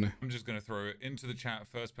fogunk dobni. I'm just going to throw it into the chat,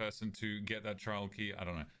 first person to get that trial key. I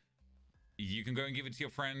don't know. You can go and give it to your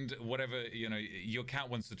friend, whatever, you know, your cat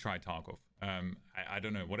wants to try Tarkov. I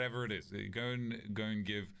don't know, whatever it is. Go and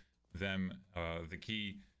give them the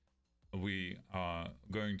key. We are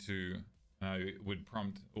going to would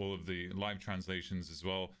prompt all of the live translations as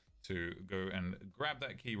well to go and grab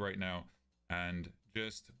that key right now and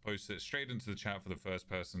just post it straight into the chat for the first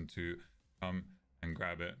person to come and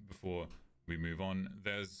grab it before we move on.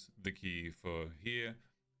 There's the key for here.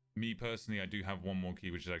 Me personally, I do have one more key,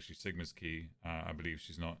 which is actually Sigma's key. I believe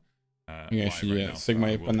she's not. Igen, és ugye Sigma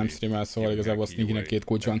éppen nem streamel, szóval igazából Sneakynek 2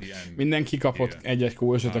 kulcs van. Mindenki kapott egy-egy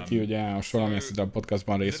kulcsot, aki ugye a Solar Master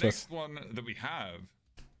podcastban részt vesz.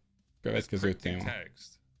 Következő téma.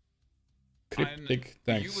 Cryptic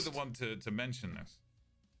text. You were the one to mention this.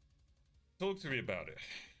 Talk to me about it.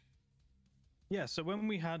 Yeah, so when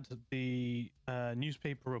we had the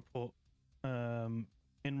newspaper report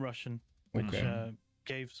in Russian, which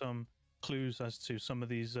gave some clues as to some of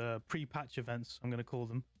these pre-patch events, I'm going to call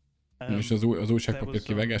them. És az újságpapír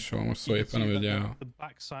kivágásról most szó éppen, hogy ugye a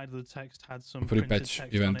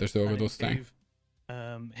pre-patch eventes dolgot osztály.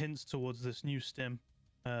 Hints towards this new stim,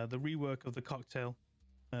 the rework of the cocktail.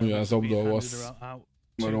 Ugye az Obdolhoz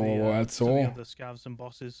volt szó. The scavs and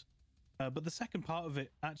bosses. But the second part of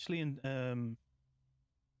it actually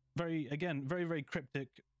very cryptic.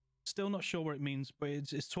 Still not sure what it means, but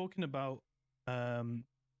it's talking about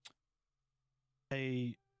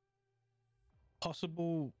a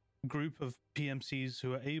possible group of PMCs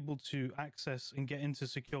who are able to access and get into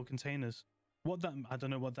secure containers. I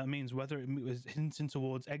don't know what that means, whether it was hinting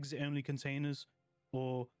towards exit-only containers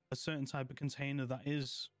or a certain type of container that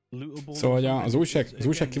is lootable. Szóval az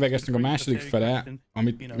újság kivágásnak a második fele,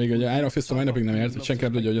 amit még ugye Iron Fist a mai napig nem ért, hogy senki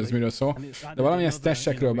nem tudja, hogy ez miről szól, de valamilyen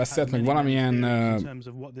stassekről beszélt, meg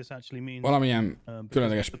valamilyen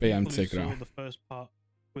különleges PMC-kről.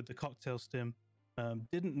 With the cocktail stim,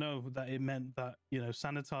 didn't know that it meant that, you know,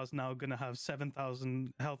 Sanitar's now going to have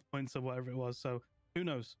 7,000 health points or whatever it was. So who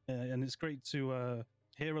knows? And it's great to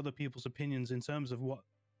hear other people's opinions in terms of what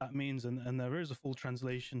that means. And there is a full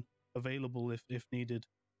translation available if needed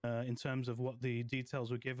in terms of what the details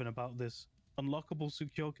were given about this unlockable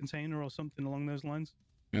secure container or something along those lines.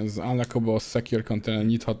 Ez unlockable secure container,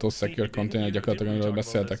 nyitható secure container gyakorlatilag, amiről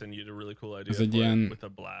beszéltek. Ez egy ilyen...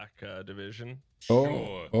 Black Division.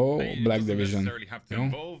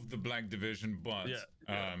 The Black Division, but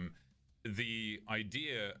the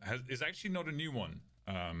idea is actually not a new one.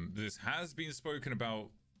 this has been spoken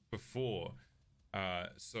about before.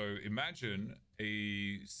 So imagine a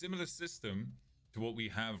similar system to what we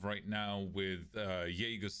have right now with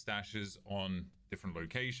Jaeger stashes on different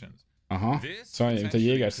locations. This szóval mint a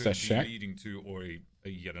Jaeger stash-ek. leading to, or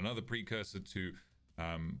yet another precursor to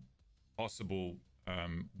possible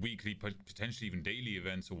weekly, potentially even daily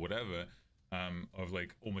events or whatever, of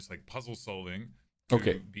like almost like puzzle solving to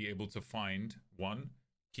be able to find one,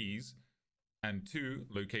 keys, and two,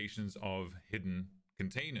 locations of hidden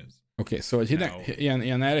containers. Szóval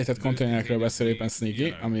ilyen elrejtett konténerekről beszél éppen Sneaky,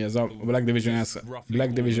 ami ez a Black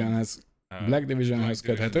Divisionhez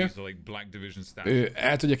köthető. Ő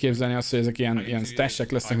el tudja képzelni azt, hogy ezek ilyen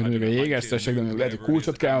stash-ek lesznek, mint mondjuk a Jaeger stash-ek, de mondjuk lehet, hogy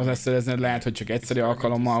kulcsot kell hozzá szerezned, lehet, hogy csak egyszeri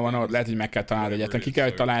alkalommal van ott, lehet, hogy meg kell találnod egyetlen.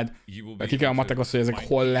 Ki kell a matekozni, hogy ezek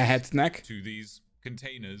hol lehetnek.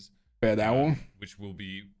 Például. És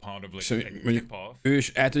mondjuk ő is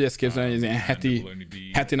el tudja ezt képzelni, hogy ez ilyen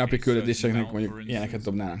heti napi küldetéseknek mondjuk ilyeneket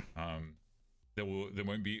dobnának. There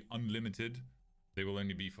won't be unlimited. They will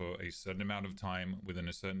only be for a certain amount of time within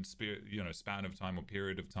a certain span of time or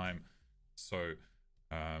period of time. So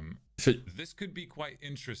this could be quite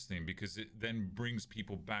interesting because it then brings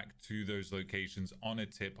people back to those locations on a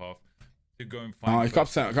tip-off to go and find.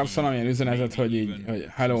 Kapsz valamilyen üzenetet, hogy így, hogy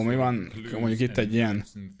hello, mi van? Mondjuk itt egy ilyen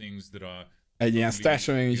stash,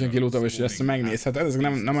 ami nincsen kilútva, és ezt megnézheted. Ezek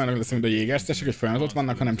nem olyanok lesznek, mint a Jaeger stash-ek, hogy folyamatot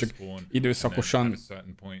vannak, hanem csak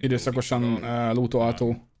időszakosan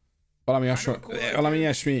lootolható. Valami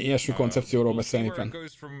ilyesmi koncepcióról beszélni éppen.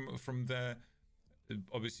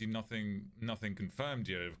 Obviously nothing confirmed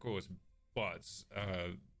yet, of course, but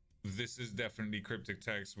this is definitely cryptic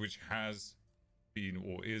text which has been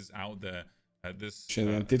or is out there at this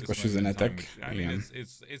titkos üzenetek. I mean,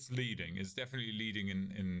 it's leading. It's definitely leading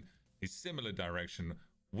in a similar direction.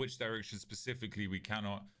 Which direction specifically we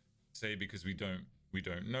cannot say because we don't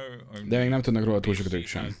know. De még nem tudnak róla túl sokat ők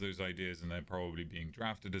sem.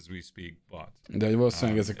 De hogy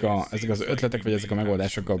valószínűleg ezek az ötletek, vagy ezek a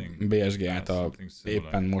megoldások a BSG által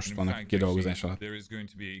éppen most vannak kidolgozás alatt.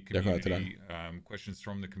 Gyakorlatilag. Questions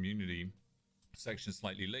from the community section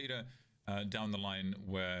slightly later down the line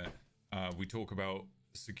where we talk about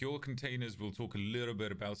secure containers. We'll talk a little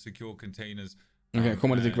bit about secure containers. A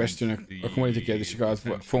community kérdések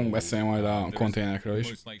alatt fogunk beszélni majd a konténerekről is.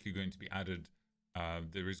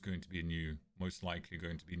 There is going to be most likely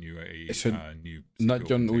going to be new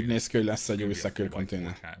nagyon úgy néz ki, hogy lesz egy új secure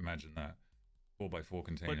container. Imagine that. 4x4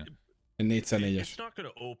 container. Egy 4x4-es. It's not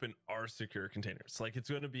going to open our secure containers. Like it's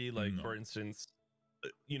going to be like, for instance,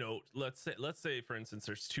 let's say for instance,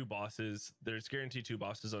 there's two bosses. There's guaranteed two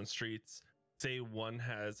bosses on streets. Say one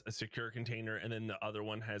has a secure container and then the other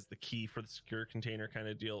one has the key for the secure container kind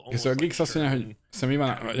of deal. És a Gix azt mondja, hogy mi van,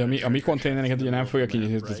 a mi konténereket ugye nem fogja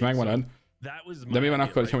kinyitni, ez megmarad. De mi van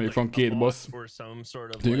akkor, ha mondjuk van két boss?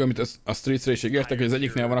 Tudjuk, amit a Streets-re is ígértek, hogy az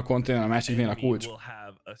egyiknél van a konténer, a másiknél a kulcs.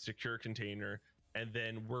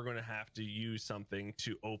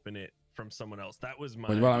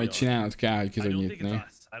 Hogy valamit csinálnod kell, hogy ki tud nyitni.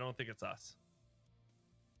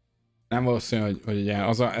 Nem valószínű, hogy ugye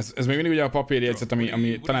ez még mindig ugye a papírjegyzet,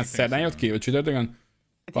 ami talán szerdán jött ki, vagy csütörtökön?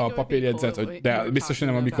 A papírjegyzet, hogy de biztos, hogy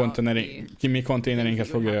nem a mi konténereinket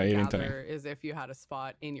fogja érinteni.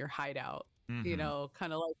 You know,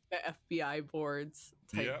 kind of like the FBI boards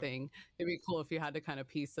type thing. It'd be cool if you had to kind of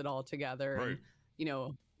piece it all together. And, you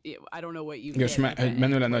know, I don't know what you get. És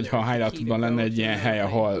menő lenne, hogyha a hideoutban lenne egy ilyen hely,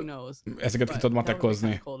 ahol ezeket ki tudod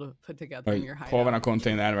matekozni. Hogy hol van a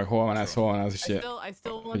konténer, meg hol van ez, hol van az is.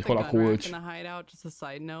 Hogy hol a kulcs.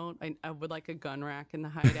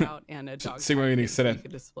 Sigma mindig szeret.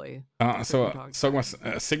 Szóval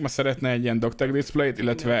Sigma szeretne egy ilyen doctag displayt,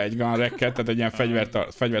 illetve egy gun racket, tehát egy ilyen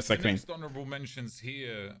fegyverszekrény.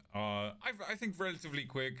 I think relatively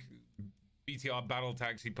quick. BTR battle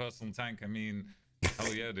taxi personal tank. I mean,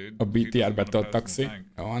 hell yeah, dude. A BTR battle taxi.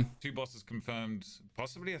 Two bosses confirmed.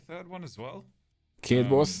 Possibly a third one as well. Két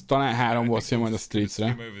boss, talán három boss jön majd a Streets-re.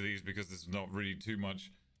 Over these because there's not really too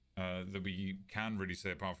much that we can really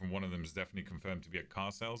say apart from one of them is definitely confirmed to be a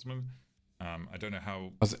car salesman. I don't know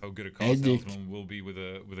how good a car salesman will be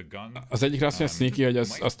with a gun. Az egyikre azt mondja Sneaky, hogy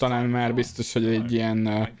az talán már biztos, hogy egy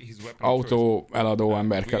ilyen autó eladó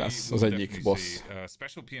emberke lesz az egyik boss.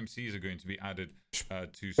 Special PMCs are going to be added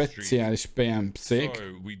to speciális PMC-k. So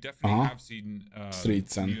we definitely have seen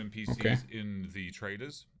Streets-en. new NPCs in the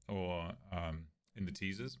trailers or in the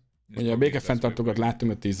teasers. Ugye a békefenntartókat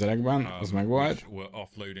láttunk a teaserekben, az meg volt.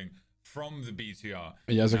 From the BTR.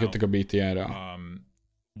 Ugye azok jöttek a BTR-ra.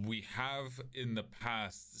 We have in the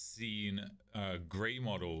past seen grey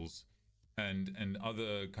models and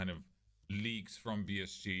other kind of leaks from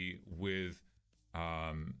BSG with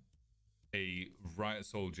a riot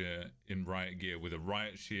soldier in riot gear with a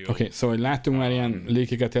riot shield. Oké, szóval láttunk már ilyen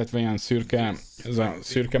lékiket, illetve ilyen szürke, ez a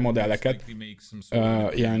szürke modelleket,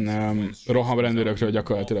 ilyen rohamrendőrökről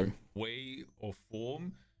gyakorlatilag. Way or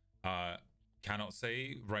form, cannot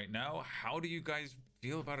say right now. How do you guys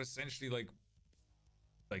feel about essentially like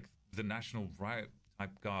the National Riot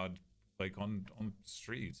type guard like on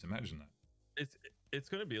streets? Imagine that. It's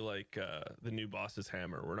going to be like the new boss's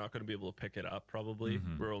hammer. We're not going to be able to pick it up probably.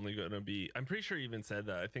 We're only going to be, I'm pretty sure he even said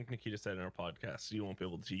that. I think Nikita said in our podcast you won't be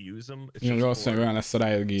able to use them. Valószínűleg olyan lesz a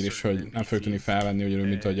Riot Gear is, hogy nem fogjuk tudni felvenni, ugyanúgy,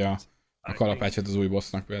 mint hogy a kalapácsot az új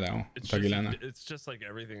bossnak például. It's just like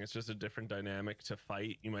everything. It's just a different dynamic to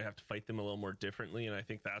fight. You might have to fight them a little more differently, and I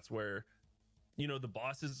think that's where, you know, the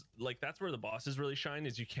bosses, like that's where the bosses really shine,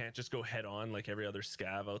 is you can't just go head on like every other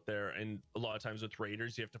scav out there. And a lot of times with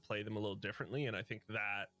raiders, you have to play them a little differently. And I think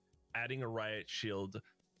that adding a riot shield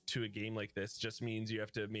to a game like this just means you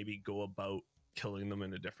have to maybe go about killing them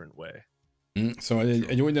in a different way. Szóval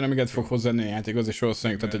egy új dinamikát fog hozzáadni a játékhoz, és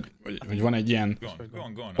valószínűleg, tehát, hogy van egy ilyen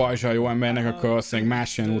pajzsa jó embernek, akkor valószínűleg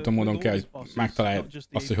más ilyen úton módon kell, hogy megtalálja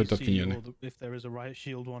azt, hogy tud kinyírni.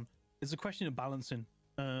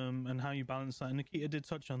 And how you balance that. And Nikita did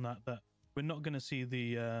touch on that we're not going to see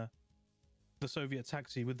the Soviet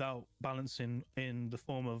taxi without balancing in the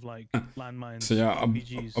form of like landmines, szóval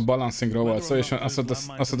a balancingról volt szó, és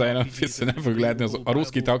azt odáján vissza nem fog lehetni a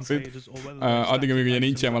ruszki taxit, addig, amíg ugye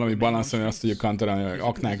nincsen valami balansz, ami azt tudjuk kantorálni,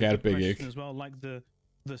 aknák, RPG-k. Like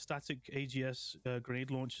the static AGS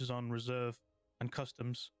grenade launchers on reserve and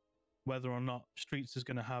customs, whether or not Streets is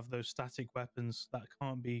going to have those static weapons that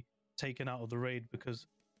can't be taken out of the raid, because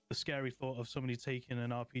the scary thought of somebody taking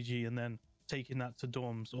an RPG and then taking that to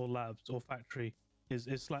dorms or labs or factory is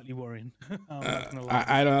slightly worrying.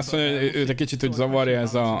 Iron azt mondja, hogy őt egy kicsit úgy zavarja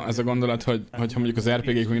ez a gondolat, hogy mondjuk az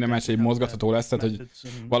RPG-k még nem egy mozgatható lesz, tehát hogy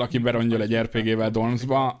valaki berongyol egy RPG-vel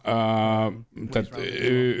dormsba, tehát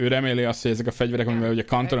ő reméli azt, hogy ezek a fegyverek, amivel ugye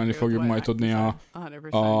kantorolni fogjuk majd tudni a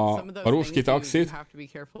ruszki taxit,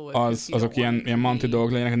 azok ilyen mounted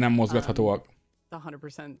dolgok legyenek, nem mozgathatóak. The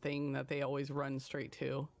 100% thing that they always run straight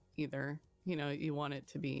to either. You know, you want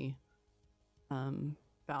it to be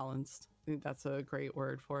balanced. I think that's a great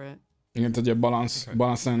word for it. Igen, tehát a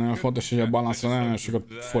balance nagyon fontos, hogy a balance nagyon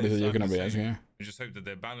sokat fordít egyébként a BSG. I just hope that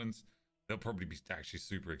they're balanced. They'll probably be actually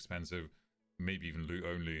super expensive, maybe even loot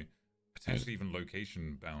only, potentially even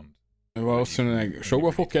location bound. Valószínűleg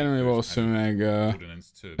sokba fog kerülni, valószínűleg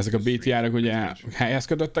ezek a BTR-ok ugye helyhez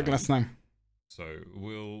kötöttek lesznek. So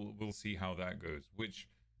we'll see how that goes. Which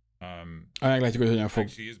meglátjuk, hogy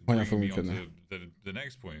hogyan fog működni. The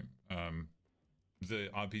next point, the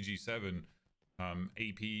RPG-7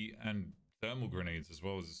 AP and thermal grenades as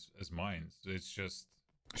well as mines. It's just.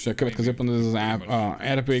 És a következő pont az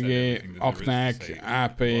RPG, aknák,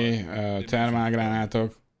 AP,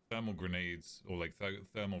 termálgránátok. Thermal grenades or like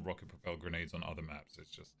thermal rocket propelled grenades on other maps.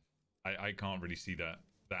 It's just I can't really see that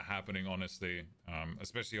happening, honestly,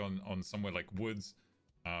 especially on somewhere like Woods.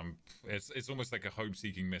 It's almost like a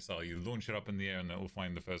hope-seeking missile. You launch it up in the air and it will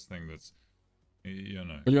find the first thing that's, you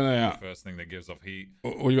know, the first thing that gives off heat.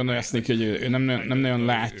 Úgy gondolja ezt, hogy ő nem nagyon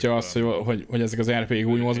látja azt, hogy ezek az RPG-k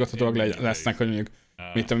úgy mozgathatóak lesznek, hogy mondjuk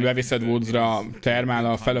mit tudom, beviszed Woodsra,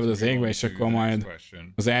 termál felövöd az égbe, és akkor majd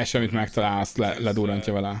az első, amit megtalál, azt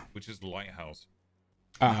ledurrantja vele. Which is Lighthouse.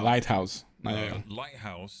 Lighthouse. Nagyon jó.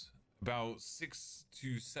 Lighthouse. About 6 to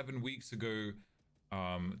 7 weeks ago,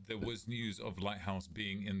 there was news of Lighthouse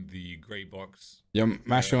being in the grey box. Ja,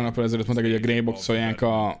 másfél hónappal ezelőtt mondták, hogy a grey box-olják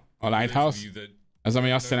a Lighthouse. Ez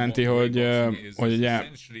ami azt jelenti, hogy ugye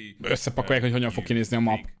összepakolják, hogy hogyan fog kinézni a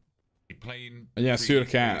map. Egy ilyen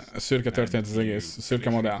szürke történet az egész, szürke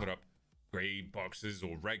modell. Grey boxes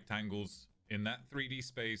or rectangles in that 3D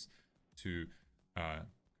space to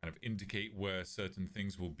kind of indicate where certain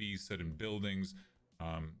things will be, certain buildings,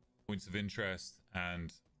 points of interest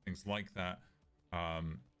and things like that.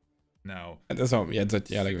 Now, ez a jegyzet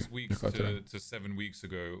jellegű. 6 weeks to 7 weeks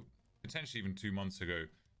ago, potentially even 2 months ago,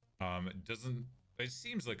 it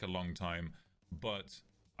seems like a long time, but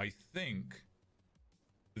I think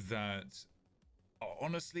that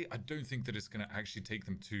honestly, I don't think that it's going to actually take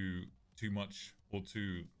them too much or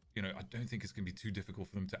too, you know, I don't think it's going to be too difficult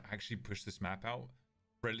for them to actually push this map out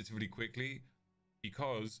relatively quickly,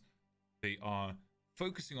 because they are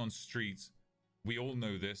focusing on streets. We all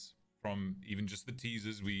know this from even just the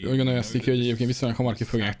teasers. Úgy gondolja azt ki, hogy egyébként viszonylag hamar ki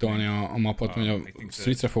fogják tolni a mapot, hogy a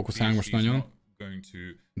streetsre fókuszálunk most nagyon,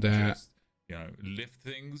 de lift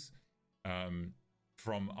things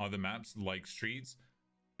from other maps like streets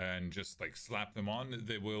and just like slap them on.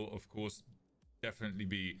 There will of course definitely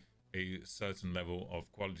be a certain level of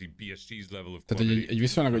quality, BSG's level of quality. Tehát egy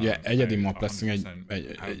viszonylag ugye egyedi map lesz,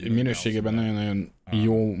 egy minőségében nagyon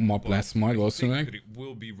jó map lesz majd valószínűleg.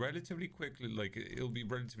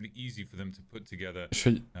 És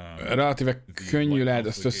hogy relatíve könnyű lehet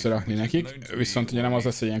ezt összerakni nekik, viszont ugye nem az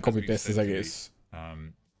lesz, hogy ilyen copy-paste az egész.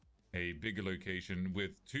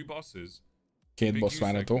 Két boss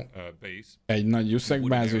várható, egy nagy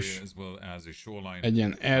Uszeg-bázis, egy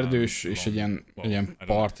ilyen erdős és egy ilyen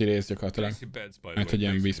parti rész gyakorlatilag, mert hogy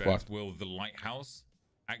ilyen vízpart.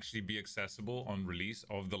 Actually be accessible on release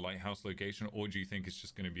of the lighthouse location, or do you think it's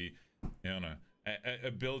just going to be, I don't know,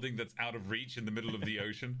 a building that's out of reach in the middle of the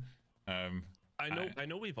ocean? I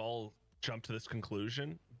know we've all jumped to this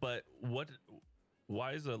conclusion, but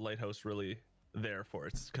why is a lighthouse really there for?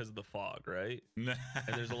 It's because of the fog, right?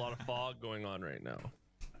 And there's a lot of fog going on right now.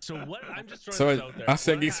 So what I'm just throwing this out there. Azt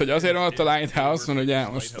egész, hogy azért van ott a lighthouse, mert ugye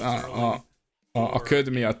most a köd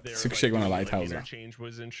miatt szükség van a lighthouse-ra. Interchange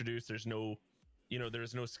was introduced. There's no,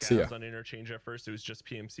 there's no scavs on interchange at first. It was just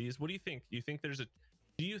PMCs. What do you think? Do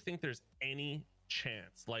you think there's any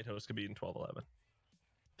chance Lighthouse could be in 12.11?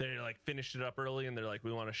 They like finished it up early and they're like,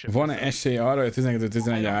 we want to ship. Van-e esély arra, hogy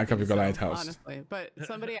 12-11-en elkapjuk a Lighthouse? Honestly, but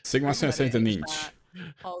somebody Sigma azt mondja, szerintem nincs.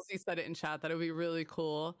 Halsey said it in chat that it would be really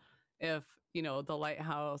cool if, the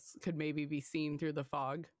lighthouse could maybe be seen through the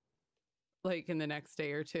fog. Like in the next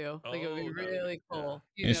day or two. Like it would be really cool.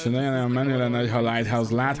 És nagyon menő lenne, ha a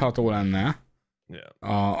Lighthouse látható lenne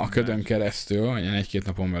a ködön keresztül, ilyen egy-két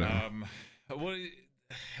napon belül.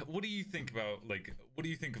 What do you think about, what do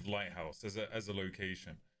you think of Lighthouse as a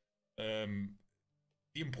location?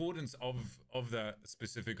 The importance of that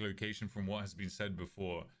specific location from what has been said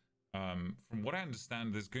before. From what I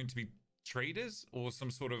understand, there's going to be traders or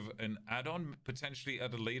some sort of an add-on potentially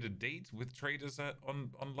at a later date with traders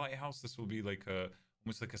on Lighthouse. This will be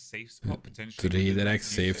almost like a safe spot potentially. Traderek,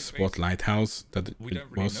 safe spot, Lighthouse. Tehát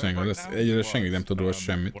valószínűleg az egyre senki nem tud róla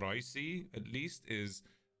semmit. What I see at least is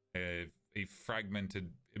a fragmented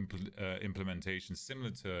implementation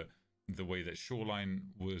similar to the way that Shoreline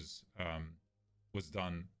was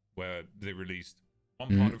done, where they released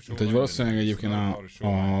one part of Shoreline. Tehát valószínűleg egyébként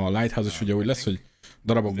a Lighthouse is ugye úgy lesz, hogy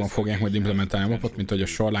darabokban fogják majd implementálni a mapot, mint hogy a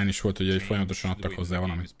Shoreline is volt, hogy folyamatosan adtak hozzá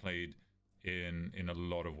valamit. In a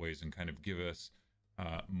lot of ways and kind of give us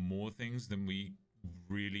more things than we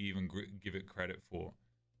really even give it credit for.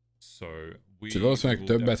 Úgyhogy valószínűleg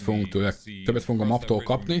többet fogunk a maptól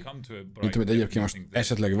kapni, mint amit egyébként most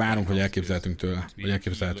esetleg várunk, hogy elképzeltünk tőle, vagy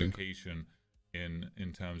elképzelhetünk.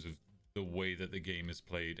 In terms of the way that the game is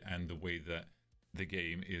played and the way that the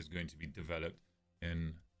game is going to be developed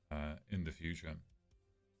in the future.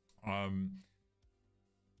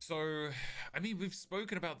 So, I mean, we've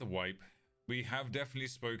spoken about the wipe. We have definitely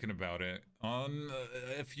spoken about it on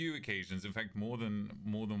a few occasions. In fact, more than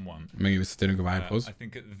one. Megint visszatérünk a wipe-hoz. I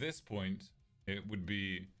think at this point it would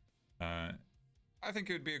be, I think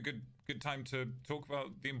it would be a good time to talk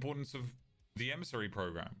about the importance of the emissary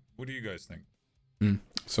program. What do you guys think?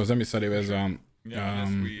 Szóval az emissary ez a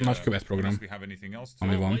nagykövet program,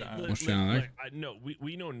 ami van most jelenleg. No,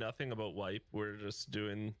 we know nothing about wipe. We're just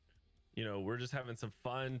doing. We're just having some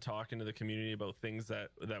fun talking to the community about things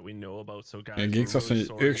that we know about. So guys, Geeks azt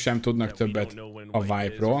mondja, hogy ők sem tudnak többet a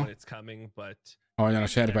Vibe-ról, ahogyan a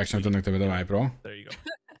serpák sem tudnak többet a Vibe-ról.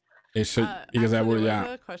 És hogy igazából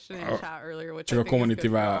ugye csak a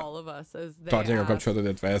community-vel tartják a kapcsolatot,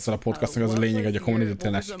 illetve ezzel a podcastnak az a lényeg, hogy a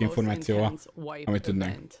community-tel lássuk információval, amit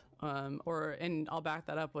tudnánk. And I'll back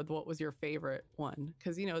that up with what was your favorite one,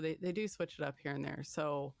 because they do switch it up here and there.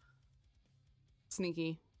 So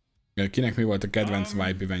Sneaky. Kinek mi volt a kedvenc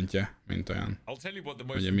Vibe eventje, mint olyan?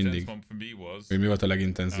 Ugye mindig. Hogy mi volt a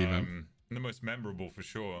legintenzívebb? The most memorable for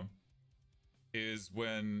sure is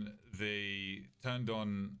when they turned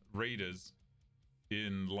on raiders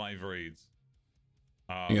in live raids.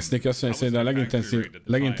 Igen, Sneaky azt mondja, hogy a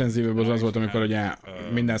legintenzívebb az volt, amikor ugye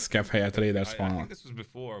minden scav helyett raiders spawnolt. This was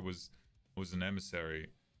before I was an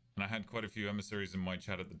emissary, and I had quite a few emissaries in my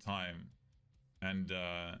chat at the time, and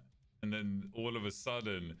then all of a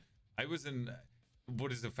sudden I was in,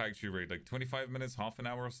 what is the factory raid, like 25 minutes, half an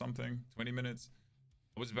hour or something, 20 minutes?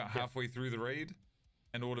 I was about halfway through the raid,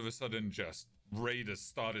 and all of a sudden just raiders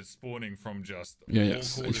started spawning from just...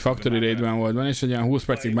 Egy factory raidben volt benne, és egy olyan 20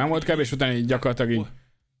 percig benn volt kb, és utána így gyakorlatilag így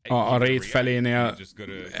a raid felénél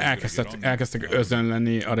elkezdtek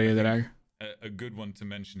özönlenni a raiderek. A good one to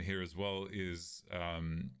mention here as well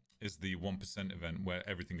is the 1% event, where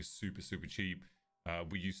everything is super cheap.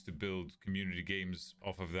 We used to build community games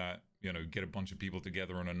off of that, you know, get a bunch of people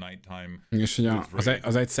together on a nighttime. És ugye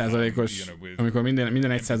az 1%-os, amikor minden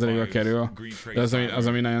 1%-ra kerül, de az,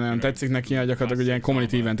 ami nagyon tetszik neki, hogy gyakorlatilag ilyen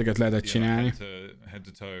community eventeket lehetett csinálni. Head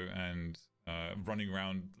to toe and running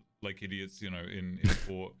around like idiots, you know, in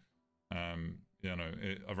port, you know,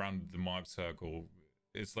 around the Mark Circle.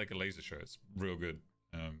 It's like a laser show. It's real good.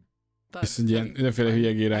 Ezt ilyen mindenféle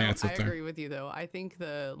hülyegére játszottak. I agree with you though. I think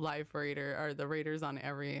the live raider or the raiders on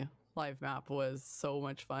every live map was so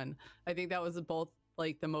much fun. I think that was both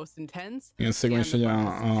like the most intense. Igen, szégyen is, hogy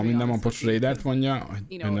a minden mappos raidert mondja,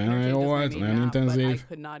 hogy nagyon jó volt, nagyon intenzív. I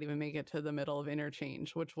could not even make it to the middle of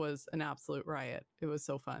interchange, which was an absolute riot. It was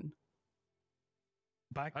so fun.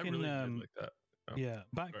 Back I in really did like that. Oh, yeah,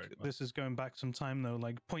 back this is going back some time though,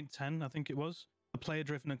 like 0.10 I think it was, a player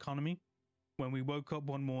driven economy. When we woke up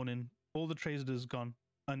one morning, all the traders gone,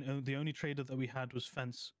 and the only trader that we had was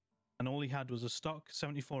Fence, and all he had was a stock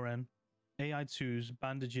 74N, AI2s,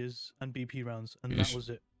 bandages, and BP rounds, and that was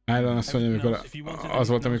it. Iron azt mondja, amikor az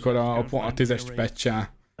volt, amikor a 10-es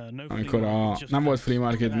patch-el, amikor nem volt free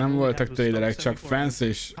market, nem voltak traderek, csak Fence,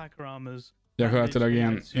 és gyakorlatilag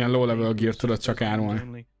ilyen low level gear tudott csak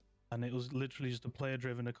árulni. And it was literally just a player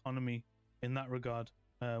driven economy in that regard,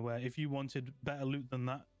 where if you wanted better loot than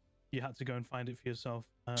that, you had to go and find it for yourself.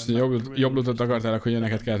 Jobb lootot akartál, akkor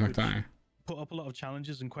neked kellett megtalálni. Put up a lot of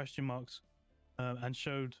challenges and question marks, and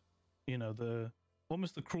showed, you know,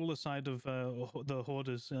 almost the crueler side of the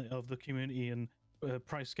hoarders of the community and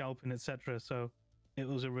price scalping, etc. So it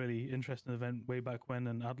was a really interesting event way back when,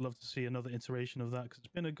 and I'd love to see another iteration of that because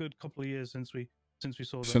it's been a good couple of years since we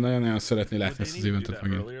saw that. So nagyon szeretné látni ezt az eventet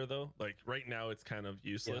megint. Earlier though, like right now it's kind of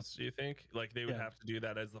useless. Do you think? Like they would have to do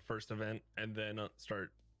that as the first event and then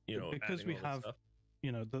start, you know, because we have stuff.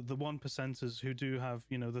 You know, the 1%ers who do have,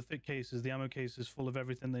 you know, the thick cases, the ammo cases full of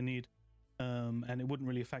everything they need, and it wouldn't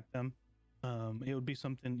really affect them. It would be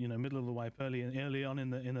something, you know, middle of the wipe, early on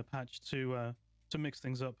in the patch to mix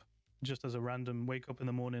things up, just as a random wake up in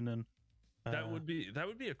the morning and. That would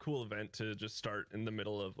be a cool event to just start in the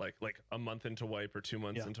middle of like a month into wipe or 2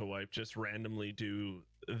 months into wipe, just randomly do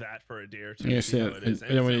that for a day or two. És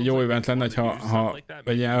egy jó event lenne, ha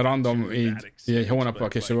egy ilyen random így egy hónappal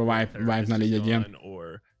később a wipe-nál így egy ilyen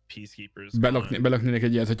belöknének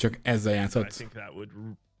egy ilyet, hogy csak ezzel játszott. I think that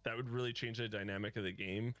would really change the dynamic of the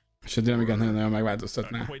game. És a dinamikát nagyon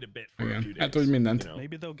megváltoztatná. Igen. Hát úgy mindent.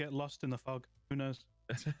 Maybe they'll get lost in the fog. Who knows?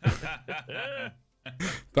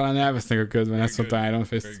 Talán elvesznek a közben, ezt mondta Iron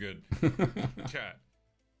Fist. Very good. Chat.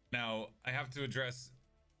 Now, I have to address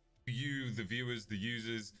you, the viewers, the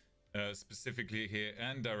users, specifically here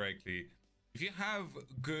and directly. If you have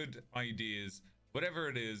good ideas, whatever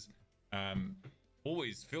it is,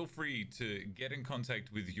 always feel free to get in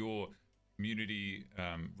contact with your community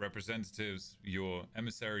representatives, your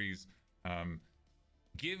emissaries.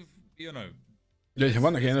 Give, you know, ha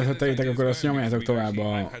vannak ilyen ötleteitek, akkor azt nyomjátok tovább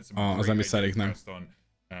az emisszeriknek,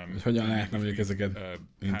 hogy hogyan lehetne mondjuk ezeket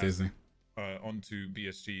intézni. Onto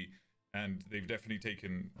BSG, and they've definitely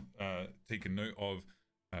taken note of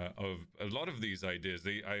a lot of these ideas.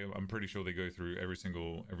 I'm pretty sure they go through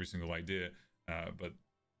every single idea, but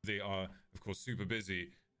they are of course super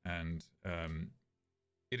busy, and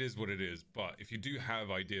it is what it is. But if you do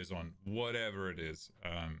have ideas on whatever it is,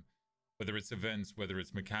 whether it's events, whether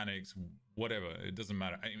it's mechanics, whatever, it doesn't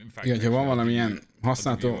matter. In fact, igen, ha van valamilyen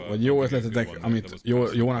használható, vagy jó ötletetek, amit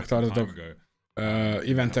jónak tartotok,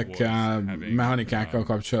 eventekkel, mechanikákkal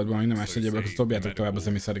kapcsolatban, minden más egyébként, akkor dobjátok tovább az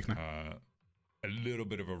emisszeriknek. A little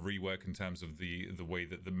bit of a rework in terms of the way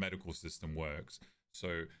that the medical system works. So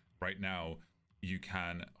right now, you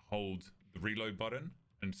can hold the reload button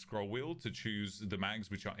and scroll wheel to choose the mags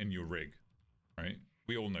which are in your rig, right?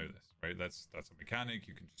 We all know this, right? That's a mechanic.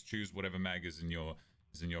 You can just choose whatever mag is in your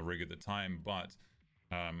rig at the time. But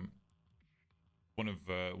one of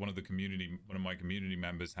my community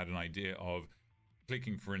members had an idea of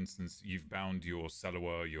clicking, for instance, you've bound your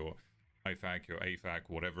Celewa, your IFAK, your AFAK,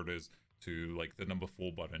 whatever it is, to like the number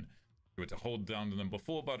 4 button. You were to hold down the number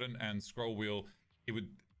 4 button and scroll wheel. It would.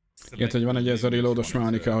 Igen, hogy van egy ez a reloados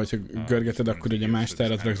mechanika, hogyha görgeted, akkor ugye más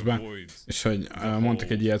teret raksz be, és hogy mondtak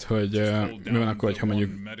egy ilyet, hogy mi van akkor, hogyha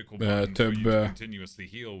mondjuk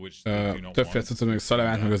több félcucot, mondjuk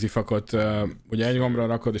Szalevát, meg az ifakot, ugye egy gombra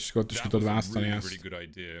rakod, és ott is ki tudod választani ezt.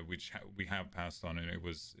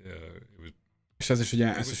 És ez is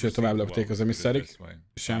ugye tovább löpték az emisszerik,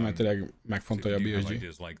 és elméletileg megfontolja a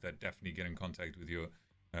BSG.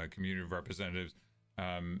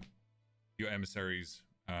 Your emissaries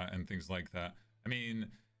and things like that. I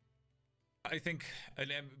mean, I think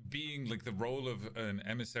being like the role of an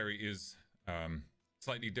emissary is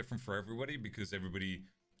slightly different for everybody because everybody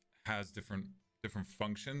has different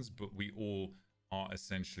functions, but we all are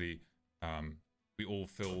essentially we all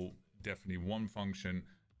fill definitely one function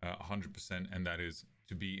 100%, and that is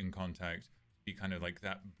to be in contact, be kind of like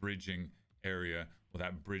that bridging area, or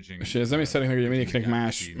that bridging. És ez nem is szerint, hogy mindenkinek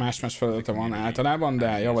más feladata van általában,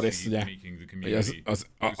 de javarészt ugye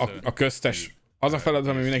a köztes, az a feladat,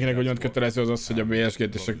 ami mindenkinek úgymond kötelező, az az, hogy a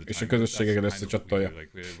BSG-t és a közösségeket összecsatolja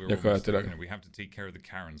gyakorlatilag. We have to take care of the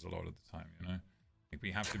Karens a lot of the time, you know? Like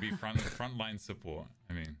we have to be frontline support.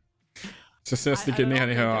 I mean, és azt így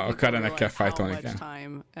néha a Karenekkel fájtolni kell.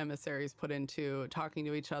 Time emissaries put into talking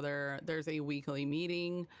to each other. There's a weekly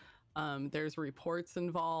meeting. There's reports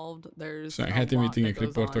involved. There's heti meetingek,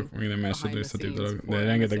 riportok, minden más adminisztratív dolog, de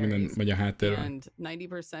rengeteg minden megy a háttérben. And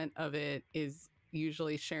 90% of it is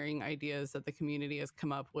usually sharing ideas that the community has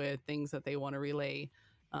come up with, things that they want to relay,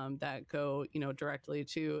 that go, directly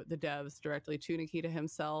to the devs, directly to Nikita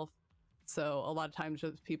himself. So a lot of times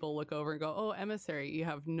just people look over and go, "Oh, emissary, you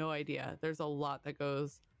have no idea." There's a lot that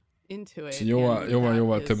goes into it.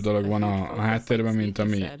 Jóval több dolog van a háttérben, mint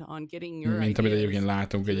amit egyébként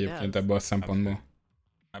látunk egyébként ebből a szempontból.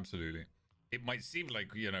 Absolutely. It might seem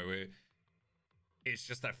like, it's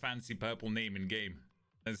just that fancy purple name in game.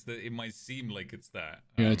 It might seem like it's that.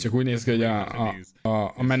 Igen, csak úgy néz ki, hogy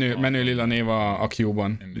a menő lila név a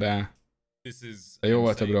Q-ban, de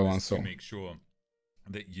jóval többről van szó. Make sure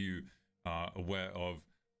that you are aware of,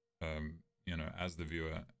 as the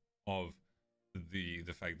viewer, of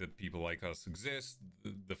the fact that people like us exist,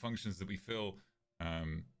 the functions that we fill.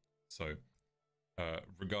 So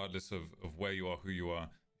regardless of where you are, who you are,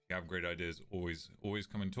 if you have great ideas, always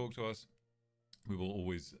come and talk to us. We will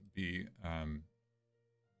always be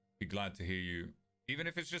glad to hear you, even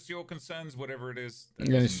if it's just your concerns, whatever it is.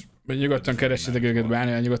 Igen, és nyugodtan keressétek őket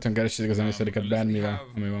bármivel, nyugodtan keressétek az emisszereket bármivel,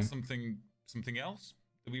 ami van. Something else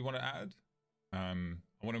that we want to add?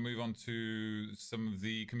 I want to move on to some of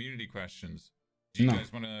the community questions. Do you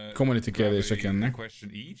guys want to community kérdések jönnek.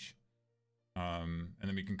 Question each, and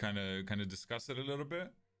then we can kind of discuss it a little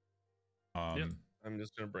bit. Yeah, I'm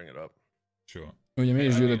just gonna bring it up. Sure. Ugye mi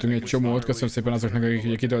is gyűjtöttünk egy csomót, köszönöm szépen azoknak, akik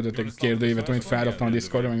ugye kitöltötték a kérdőívet, amit felraktam a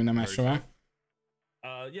Discordra, meg minden máshová.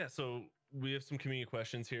 Yeah, so we have some community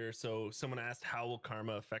questions here. So someone asked, how will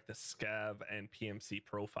karma affect the scav and PMC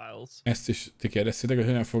profiles? Ezt is ti kérdeztétek, hogy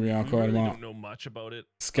hogyan fogja a karma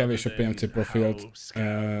scav és a PMC profilt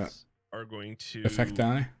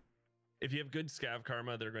effektálni. If you have good scav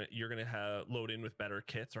karma, you're gonna load in with better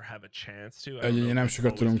kits or have a chance to. Nem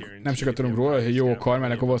sokat tudunk róla, hogy jó a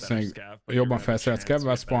karmának, akkor valószínűleg jobban felszerelt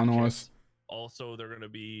scavvel spawnolsz. Also, they're gonna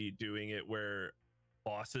be doing it where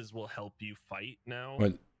bosses will help you fight now.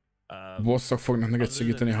 Vagy bosszok fognak neked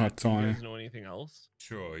segíteni harcolni.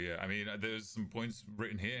 Sure, yeah. I mean, there's some points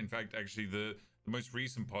written here. In fact, actually, the most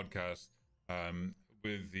recent podcast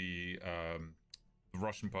with the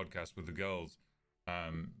Russian podcast with the girls,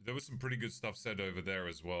 there was some pretty good stuff said over there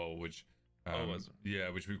as well, which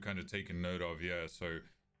which we've kind of taken note of. Yeah, so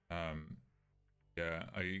yeah,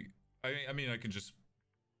 I mean, I can just,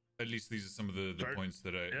 at least these are some of the points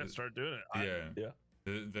that start doing it.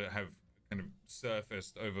 That have kind of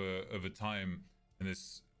surfaced over time. And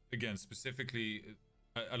this, again, specifically,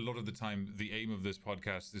 a lot of the time, the aim of this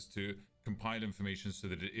podcast is to compile information so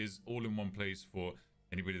that it is all in one place for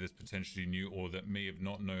anybody that's potentially new or that may have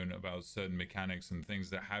not known about certain mechanics and things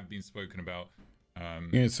that have been spoken about.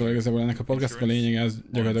 Igen, szóval igazából ennek a podcastnak a lényege az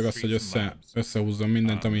gyakorlatilag az, hogy összehúzzon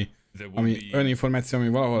mindent, ami öninformáció, ami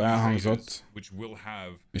valahol elhangzott,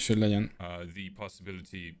 és hogy legyen. The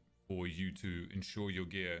possibility for you to insure your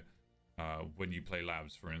gear when you play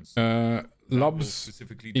labs, for instance. Labs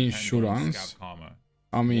insurance,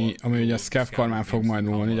 ami ugye a scav karmán fog majd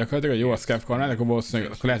múlni. Gyakorlatilag, jó a scav karmán, akkor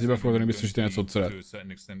valószínűleg akkor lehet, hogy be fogod tudni biztosítani a cuccodat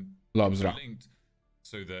labsra.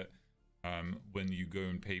 So that when you go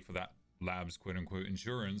and pay for that labs quote-unquote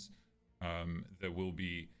insurance, there will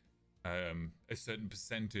be a certain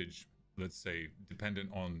percentage, let's say,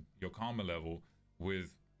 dependent on your karma level with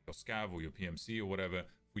your scav or your PMC or whatever,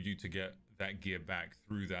 for you to get that gear back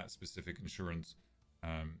through that specific insurance,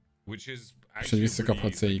 which is és hogy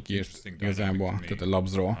visszakaphatsz egy gírt igazából, tehát a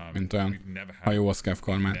labsról, mint olyan, ha jó a scav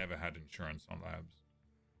karmán.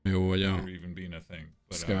 Jó vagy a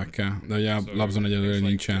scavekkel, de ugye a labson egyelőre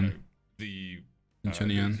nincsen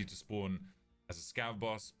ilyen.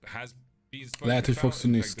 Lehet, hogy fogsz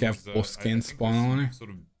tudni scav bossként spawnolni,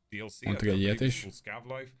 mondtuk egy ilyet is. Scav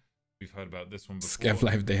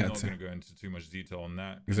Life DLC.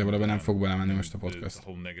 Igazából ebben nem fog belemenni most a podcast.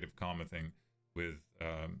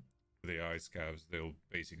 The AI scavs, they'll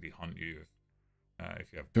basically hunt you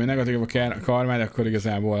Ha negatív a karmád, akkor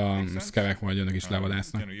igazából a scavek majd jönnek is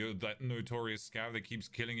levadásznak. You know, that notorious scav that keeps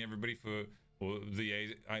killing everybody or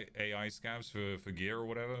the AI scavs for gear or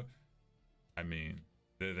whatever. I mean,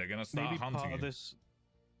 they're gonna start hunting you.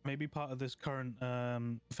 Maybe part of this current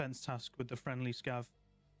defense task with the friendly scav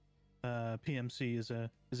PMC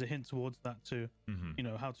is a hint towards that too. You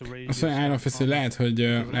know how to raise. Azt mondja, Iron Fist, hogy lehet, hogy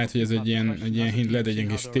ez egy ilyen hint, lehet egy ilyen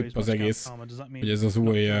kis tipp az egész, hogy ez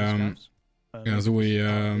az új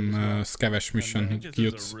scaves mission, hogy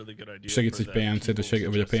kijutsz, segítsz egy PMC-t,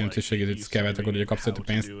 vagy a PMC segít egy scavet, akkor ugye kapsz egy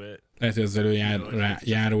pénzt. Lehet, hogy ezzel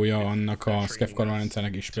járója annak a scav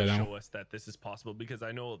karmarendszernek is például.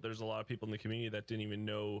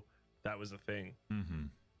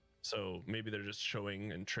 So maybe they're just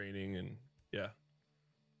showing and training and yeah.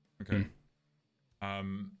 Okay.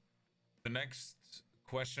 The next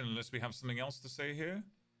question, unless we have something else to say here.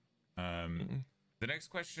 The next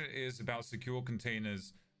question is about secure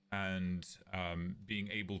containers and being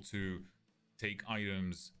able to take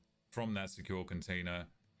items from that secure container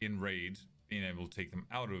in raid, being able to take them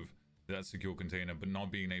out of that secure container, but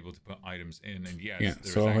not being able to put items in. And yes, igen,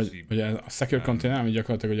 szóval, hogy a secure container, ami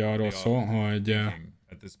gyakorlatilag ugye arról szól, hogy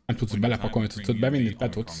nem tudsz belepakolni, tudod bevinni, be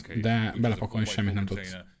tudsz, de belepakolni semmit nem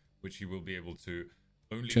tudsz.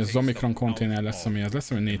 És ez az Omicron container lesz, ami az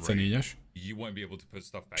lesz, ami 4x4-es.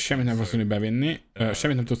 Semmit nem fogsz tudni bevinni,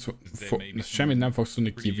 semmit nem fogsz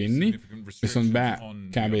tudni kivinni, viszont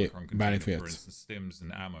kb. Bármit vihetsz.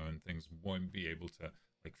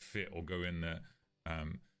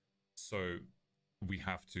 So we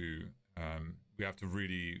have to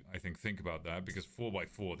really, I think about that, because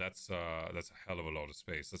 4x4, that's a hell of a lot of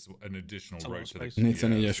space. That's an additional road to the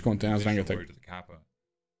 4x4-es container, az rengeteg.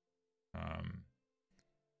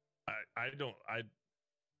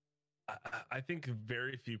 I think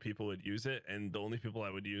very few people would use it, and the only people I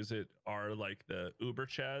would use it are like the Uber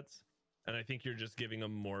chads, and I think you're just giving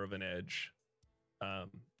them more of an edge.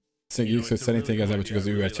 Szegélyük, hogy szerint igazából csak az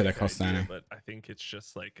Uber cselek használnak. But I think it's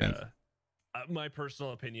just like my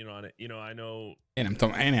personal opinion on it. You know, I know. Én nem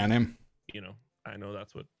tudom, én nem. You know, I know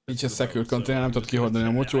that's what. Nincs a secure container, nem tudod kihordani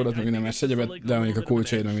a mocsódat, meg minden más egyebet, de mondjuk a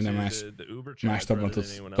kulcsaid, meg minden más abban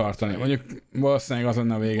tudsz tartani. Mondjuk valószínűleg az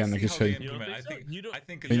lenne a vége ennek is, hogy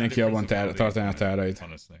mindenki abban tartani a tárait.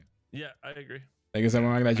 De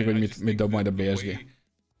igazából meglátjuk, hogy mit dob majd a BSG.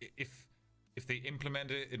 If they implement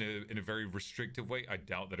it in a very restrictive way, I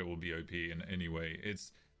doubt that it will be OP in any way.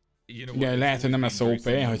 It's, you know, igen, lehet, hogy nem lesz OP,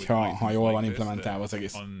 ha jól van implementálva az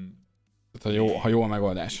egész. Tehát, ha jó a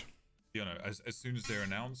megoldás. You know, as soon as they're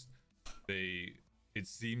announced, it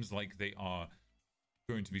seems like they are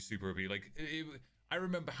going to be super OP. Like, I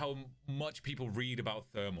remember how much people read about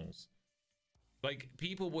thermals. Like,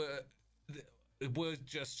 people were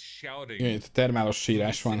just shouting. Igen, itt termálos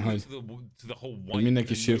sírás van, hogy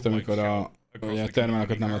mindenki sírt, amikor a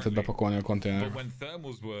termálokat nem lehetett bepakolni a konténerbe. But when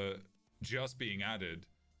thermals were just being added,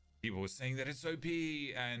 people were saying that it's OP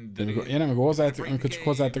and amikor csak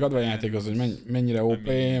hozzáadtak adva a játékhoz, hogy mennyire OP,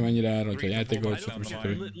 mennyire elrontja a játékot, stb.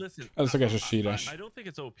 Ez a szokásos sírás. I don't think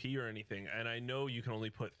it's OP or anything, and I know you can only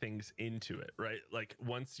put things into it, right? Like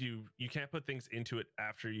once you can't put things into it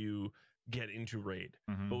after you get into raid.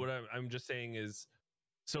 But what I'm just saying is,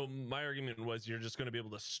 so my argument was you're just going to be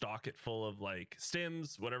able to stock it full of like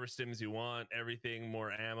stims, whatever stims you want, everything,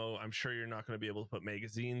 more ammo. I'm sure you're not going to be able to put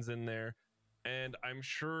magazines in there. And I'm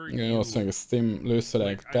sure you azt mondja, Steam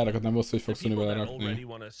lőszerek, tárakat nem hogy fogsz tudni bele rakni. Already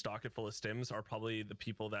want to stock it full of stims are probably the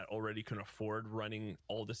people that already can afford running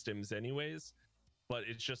all the stims anyways. But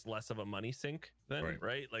it's just less of a money sink then,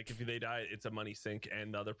 right? Like if they die, it's a money sink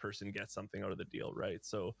and the other person gets something out of the deal, right?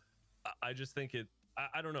 So I just think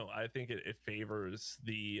I don't know. I think it favors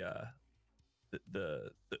the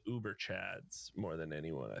Uber chads more than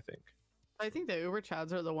anyone, I think. I think the Uber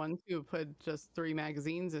chads are the ones who put just 3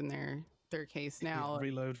 magazines in their case now.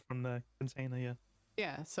 Reload from the container, yeah.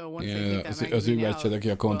 Yeah, so once they take that az Uber chat, aki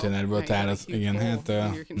a konténerből táraz, igen, hát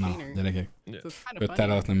na, gyerekek. 5 tár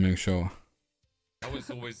alatt nem megyünk sehova. I was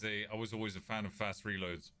always a fan of fast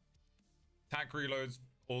reloads. Tac reloads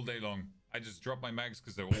all day long. I just drop my mags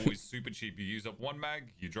because they're always super cheap. You use up one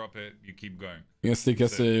mag, you drop it, you keep going. Igen,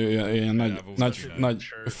 Stickers ilyen nagy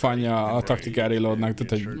fanya a taktikál reloadnak,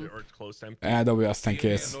 tehát hogy eldobja, aztán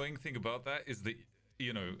kész. The annoying thing about that is that,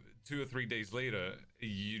 you know, 2 or 3 days later,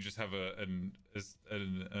 you just have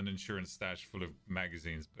an insurance stash full of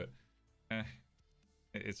magazines, but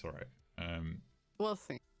it's all right. We'll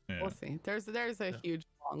see. Yeah. We'll see. There's a huge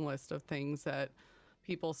long list of things that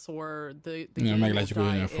people swore the game will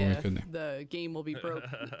die if, the game will be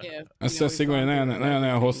broken if. Azt szigorúan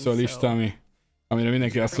nagyon hosszú a lista, ami Amire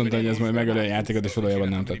mindenki azt mondta, hogy ez majd megöli a játékot, és valójában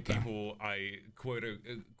nem tette. I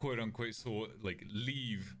quote unquote saw like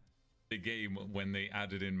leave the game when they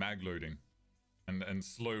added in mag loading and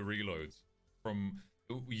slow reloads from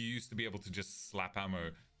you used to be able to just slap ammo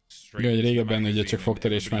straight. Igen, hogy régebben ugye csak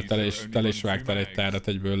fogtad és már tele is vágtál egy tárat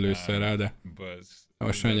egyből lőszerrel, de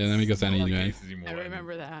most már nem igazán így megy. I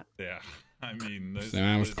remember that. Yeah, I mean,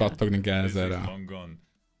 már most kattogni kell ezzel.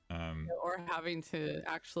 Or having to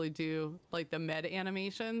actually do like the med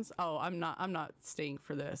animations. Oh, I'm not staying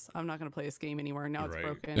for this. I'm not gonna play this game anymore. Now it's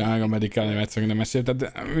broken. Ja, a medical animációk nem mesélted,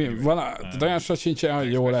 de olyan sok sincsen,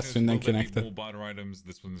 hogy jó lesz mindenkinek.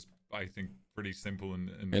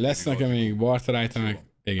 Lesznek még barter itemek?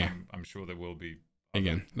 Igen.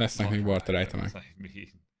 Igen, lesznek még barter itemek.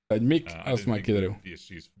 Egy mik, az majd kiderül.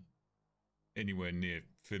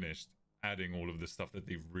 Adding all of the stuff that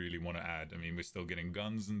they really want to add. I mean, we're still getting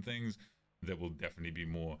guns and things. There will definitely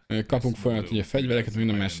be more. Kapunk folyamat ugye fegyvereket,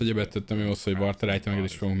 minden más egyebet, ami ahhoz, hogy barter itemeket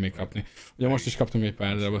is fogunk még kapni. Ugye most is kaptunk egy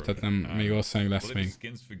pár darabot, tehát nem, még valószínűleg lesz még.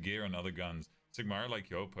 Skins for gear and other guns. Sigmar, I like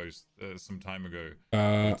your post some time ago.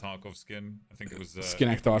 Tarkov skin. I think it was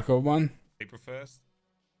skinek Tarkovban. April 1st.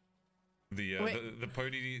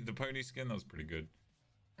 The pony skin, that was pretty good.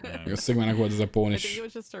 A Sigmának volt ez a pónis. I think it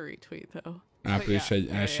was just a retweet though. Április egy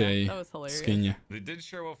elsői skinje. They did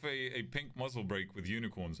show off a pink muzzle break with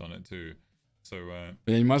unicorns on it too. So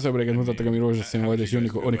egy muzzle breaket mutattak, ami rózsaszín volt, és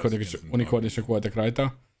unicornisok voltak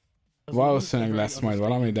rajta. Valószínűleg lesz majd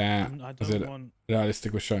valami, de azért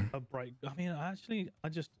realisztikusan. I mean, actually, I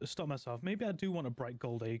just stopped myself. Maybe I do want a bright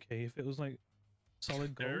gold AK if it was like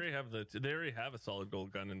solid gold. They already have a solid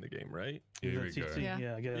gold gun in the game, right? Here we go.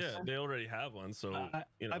 Yeah, I guess. Yeah, they already have one. So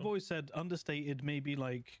I've always said understated. Maybe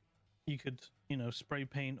like you could, spray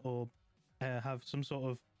paint or have some sort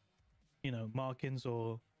of, markings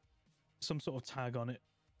or some sort of tag on it,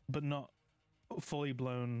 but not fully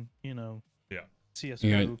blown,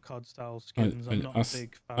 CSGO COD style skins. I'm not a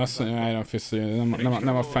big fan. Azt mondja Iron Fist, hogy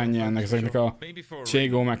nem a fenje ennek ezeknek a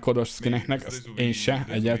CSGO meg kodos skineknek, én se,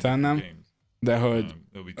 egyáltalán nem. De hogy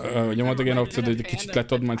nyomod ilyen opciót, hogy kicsit le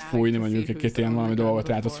tudod majd fújni, mondjuk egy ilyen valami dolgot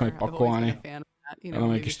rá tudsz majd pakolni.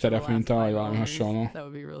 Valami kis terepminta, vagy valami hasonló. That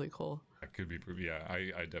would be really cool. That could be,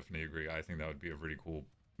 yeah, I definitely agree. I think that would be a really cool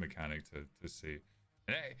mechanic to see.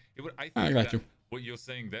 And I think that what you're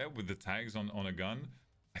saying there with the tags on a gun,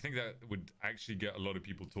 I think that would actually get a lot of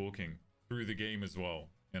people talking through the game as well.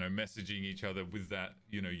 Messaging each other with that,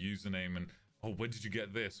 username and, oh, where did you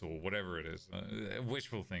get this? Or whatever it is.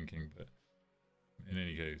 Wishful thinking, but in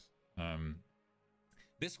any case.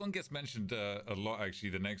 This one gets mentioned a lot,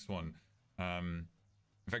 actually, the next one.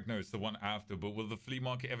 In fact, no, it's the one after, but will the flea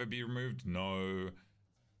market ever be removed? No.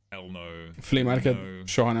 Hell no. Flea market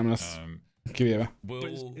soha nem lesz kivéve.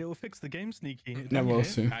 It'll fix the game, Sneaky. Nem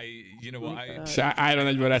valószínű. Se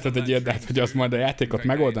Iron 1-ből lehetett egy ilyet, de hogy az majd a játékot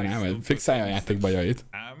megoldaná, vagy fixálja a játék bajait.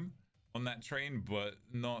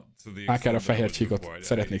 Akár a fehér csíkot.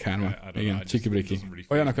 Szeretnék hármat. Igen, csiki-briki.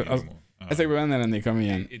 Olyanok, ezekből benne lennék,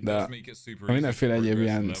 amilyen, de a mindenféle egyéb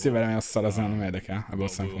ilyen szivárvány az szar, az nem érdekel ebből a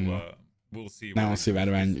szempontból. Neon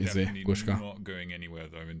szivárvány, kuska. Not going anywhere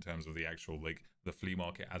though in terms of the actual the flea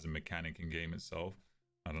market as a mechanic in game itself.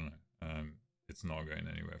 I don't know. It's not going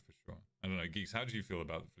anywhere for sure. I don't know, Geeks. How do you feel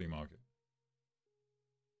about the flea market?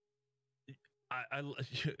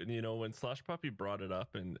 When Slush Puppy brought it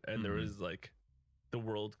up and there was the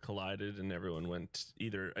world collided and everyone went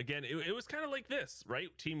either again. It was kind of like this, right?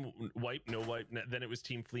 Team wipe, no wipe. Then it was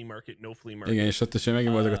team flea market, no flea market. Igen, és ott is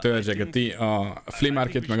megint voltak a törzsek, a flea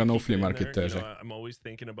market meg a no flea market törzsek. I'm always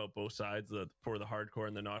thinking about both sides, for the hardcore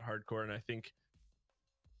and the not hardcore, and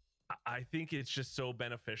I think it's just so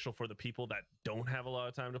beneficial for the people that don't have a lot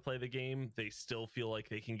of time to play the game. They still feel like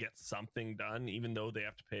they can get something done, even though they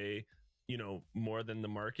have to pay, more than the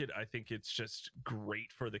market. I think it's just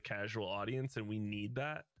great for the casual audience, and we need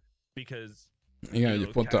that because.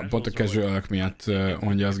 Igen, pont a casual-ök miatt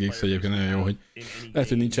mondja az Geeks, egyébként nagyon jó, hogy lehet,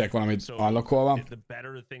 hogy nincsenek valamit allakolva,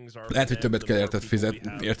 lehet, hogy többet kell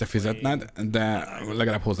érte fizetned, de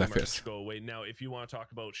legalább hozzáférsz. Now, if you want to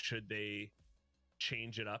talk about should they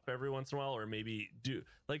change it up every once in a while, or maybe do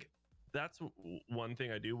that's one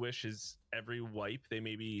thing I do wish is every wipe they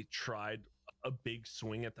maybe tried a big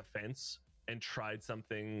swing at the fence and tried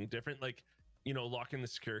something different, lock in the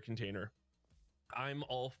secure container. I'm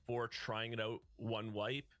all for trying it out one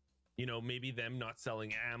wipe, maybe them not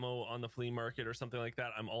selling ammo on the flea market or something like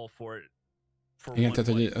that. I'm all for it. Igen, tehát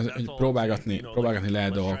hogy próbálgatni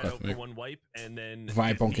lehet dolgokat.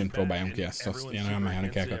 Wipe-onként próbáljunk ki ezt, ilyen olyan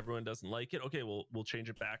mechanikákat. Everyone doesn't like it. Okay, we'll change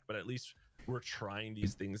it back, but at least we're trying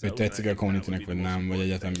these things hogy tetszik a communitynek, vagy nem, vagy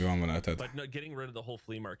egyetemben van vele. But getting rid of the whole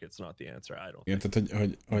flea market's not the answer, I don't. Igen,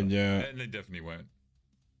 tehát hogy they definitely won't.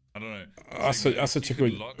 I don't know. Az, hogy csak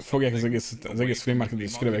úgy fogják az egész flea marketet,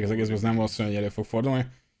 és kirövják az egészből, az nem valószínű, hogy elő fog fordulni.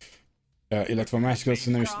 Illetve a másik az,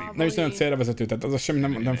 hogy nem is nagyon célra vezető, tehát az semmi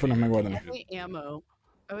nem fognak megoldani.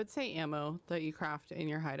 I would say ammo that you craft in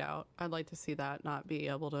your hideout. I'd like to see that not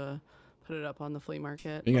be able to put it up on the flea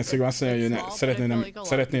market. Igen, Szigma azt mondja, hogy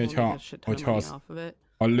szeretné, hogyha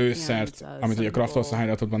a lőszert, amit ugye craftolsz a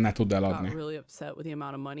hideoutodban, ne tudd eladni. Got really upset with the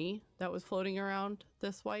amount of money that was floating around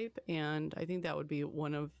this wipe, and I think that would be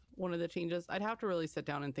one of the changes. I'd have to really sit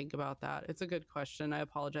down and think about that. It's a good question. I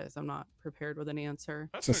apologize, I'm not prepared with an answer.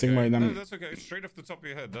 That's okay. No, that's okay. Straight off the top of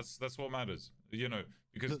your head, that's what matters. You know,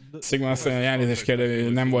 because Szigma azt mondja, hogy elnézést kérdő,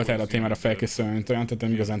 hogy nem volt erre a témára felkészülve, mint olyan, tehát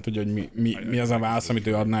nem igazán tudja, hogy mi az a válasz, amit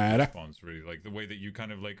ő adná erre. Like the way that you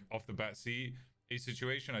kind of like off the bat see a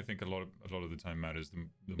situation, I think a lot of the time matters.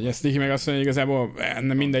 Ugye Sticky meg azt mondja, hogy igazából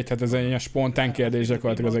nem mindegy, tehát ez egy ilyen spontán kérdés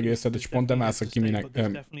gyakorlatilag az egész, tehát hogy spontán válasz,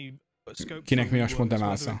 kinek mi a spontán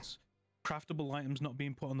válasza. Craftable items not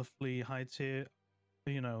being put on the flea hide tier,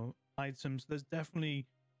 you know, items. There's definitely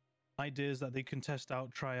ideas that they can test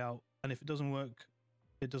out, try out, and if it doesn't work,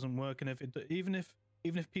 it doesn't work. And even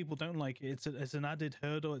if people don't like it, it's an added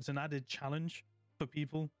hurdle, it's an added challenge for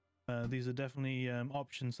people. These are definitely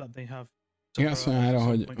options that they have. Igen, azt mondja erre,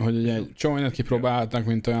 hogy ugye egy csomó mindent kipróbáltak,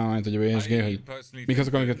 mint olyan, mint a VSG, hogy mik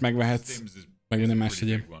azok, amiket megvehetsz, meg minden más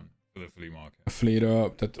egyéb. A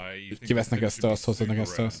flea-ről, tehát kivesznek ezt azt, hozhatnak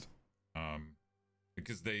ezt.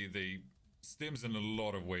 Because they Stims in a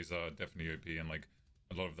lot of ways are definitely OP and like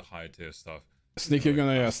a lot of the higher tier stuff. Sneaky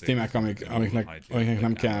gondolja a Steamek, amiknek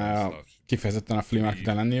nem kell kifejezetten a flea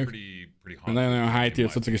marketen lenniük. Nagyon high tier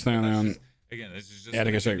cuccok és nagyon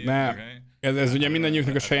érdekesek. De ez ugye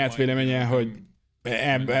mindannyiuknak a saját véleménye, hogy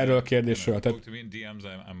erről a kérdésről. Tehát my DMs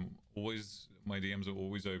are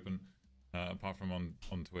always open, apart from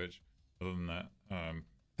on Twitch. Other than that,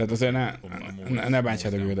 tehát azért ne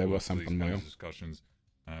bántsátok őket ebből a szempontból, jó?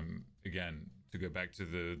 Again, to go back to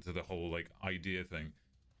the whole like idea thing.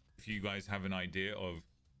 If you guys have an idea of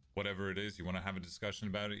whatever it is, you want to have a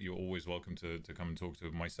discussion about it, you're always welcome to come and talk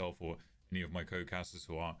to myself or any of my co-casters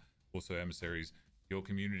who are also emissaries, your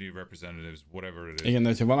community representatives, whatever it is. Igen, de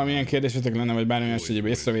hogyha valamilyen kérdésetek lenne, vagy bármilyen egyéb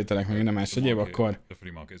észrevételek, meg minden más egyéb, akkor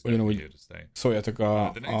ugyanúgy szóljatok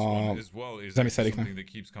az emisszeriknek.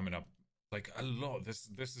 Like a lot,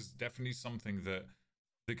 this is definitely something that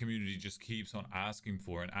the community just keeps on asking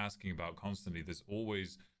for and asking about constantly. There's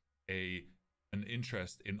always an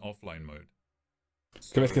interest in offline mode.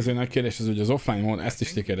 Következő nagy kérdés az, hogy az offline mód, ezt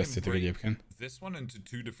is ti kérdeztétek egyébként. This one into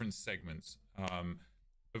two different segments.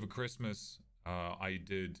 Over Christmas, I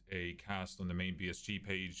did a cast on the main BSG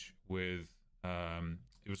page with,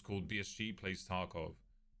 it was called BSG Plays Tarkov.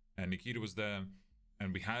 And Nikita was there,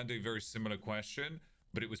 and we had a very similar question,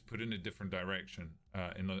 but it was put in a different direction,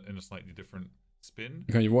 in a slightly different spin.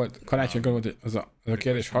 Hogy volt, karácsonykor volt az a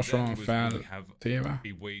kérdés hasonlóan feltéve.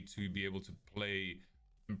 A way to be able to play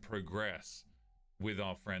and progress with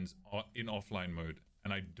our friends in offline mode,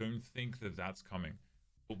 and I don't think that that's coming.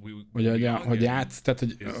 Hogy játsz, tehát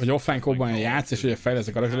hogy offline kóban játsz, és ugye fejlesz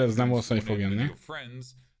a karaktered, ez nem valószínű, hogy fog jönni.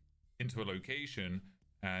 Into a location,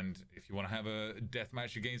 and if you want to have a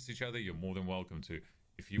deathmatch against each other, you're more than welcome to.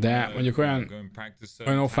 De mondjuk olyan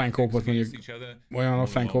offline kópot, mondjuk olyan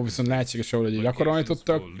offline kóp viszont lehetséges, ahol hogy gyakorolni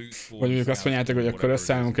tudtak, vagy mondjuk azt mondjátok, hogy akkor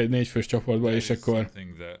összeállunk egy 4 fős csoportba, és akkor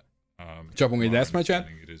csapunk egy deathmatchet,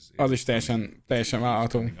 az is teljesen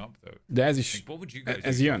vállalható. De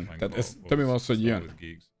ez jön, tehát ez többé valószínű, hogy jön.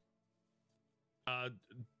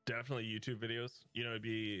 Definitely YouTube videos. You know,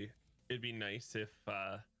 it'd be nice if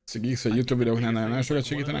Geeks, hogy YouTube videóknál nagyon sokat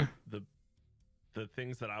segítene. The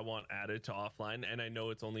things that I want added to offline, and I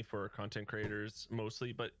know it's only for content creators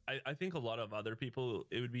mostly, but I think a lot of other people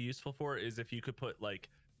it would be useful for is if you could put like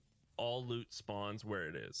all loot spawns where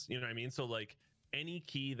it is. You know what I mean? So like any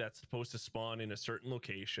key that's supposed to spawn in a certain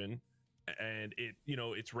location and it, you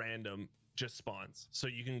know, it's random, just spawns. So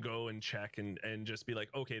you can go and check and just be like,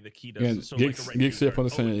 okay, the key does. So Geeks ugye pont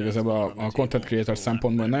azt mondja, hogy igazából a content creator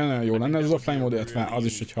szempontból nagyon jó lenne ez az offline mód, illetve az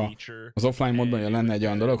is, hogyha az offline módban lenne egy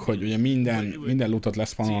olyan dolog, hogy ugye minden lootot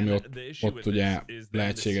lesz van, ami ott ugye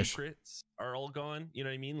lehetséges. Are all gone, you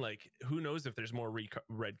know what I mean? Like, who knows if there's more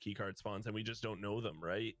red keycard spawns and we just don't know them,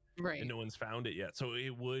 right? And no one's found it yet, so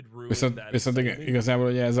it would ruin that. Viszont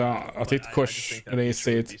igazából ugye ez a titkos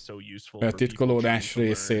részét, a titkolódás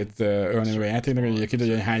részét ölni a játéknak, hogy ugye ki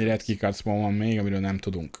tudja, hogy hány red keycard spawn van még, amiről nem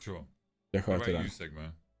tudunk. Sure. Gyakorlatilag.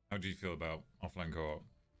 How do you feel about offline co-op?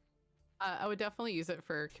 I would definitely use it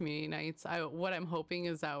for community nights. What I'm hoping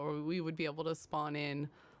is that we would be able to spawn in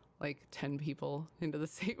like 10 people into the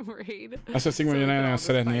same raid. Azt hiszik, hogy nagyon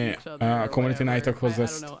szeretné a Community Night-okhoz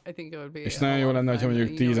ezt, és nagyon jó lenne, ha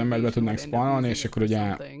mondjuk 10 emberbe tudnánk spawnolni, és akkor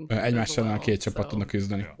ugye egymás ellen a két csapat tudnak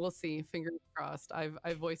küzdeni. We'll see, fingers crossed.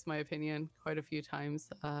 I've voiced my opinion quite a few times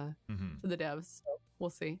to the devs, so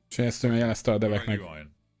we'll see. És ezt jelezte a deveknek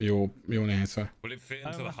jó néhányszor. I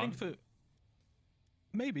think for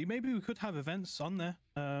maybe we could have events on there.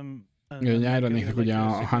 Nyáron néknek ugye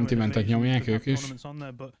a Hunt eventet nyomják ők is.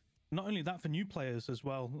 Not only that, for new players as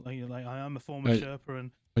well. Like I am a former Sherpa,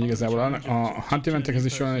 and hogy igazából a Hunt eventekhez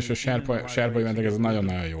is olyan, és a Sherpa eventekhez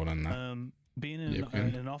nagyon-nagyon jó lenne. Being in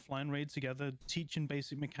an offline raid together, teaching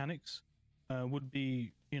basic mechanics would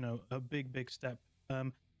be, a big step.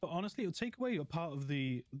 But honestly, it would take away a part of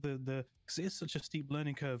the because it is such a steep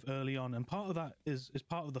learning curve early on, and part of that is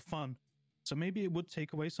part of the fun. So maybe it would take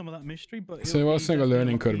away some of that mystery, but szóval valószínűleg a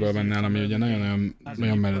learning curve-ből benne áll, ami ugye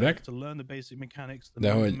nagyon meredek,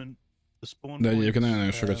 de egyébként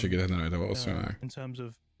nagyon sokat segíthetne rajta valószínűleg.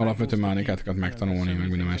 Alapvető mechanikákat megtanulni, meg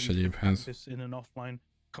minden más egyébhez.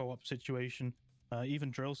 Co-op situation, even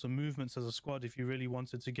drill some movements as a squad if you really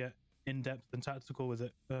wanted to get in-depth and tactical with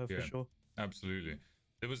it, for sure. Absolutely.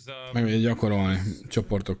 Meg ugye gyakorolni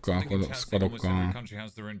csoportokkal, squadokkal. Every country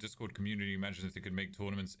has their own Discord community. Imagine if they could make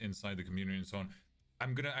tournaments inside the community and so on.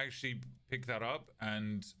 I'm gonna actually pick that up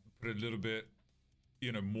and put a little bit,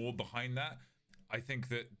 more behind that. I think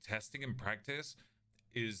that testing and practice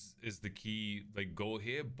is the key goal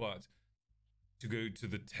here, but to go to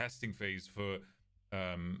the testing phase for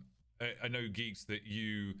I know Geeks that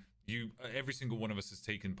you every single one of us has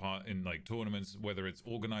taken part in tournaments, whether it's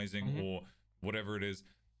organizing or whatever it is.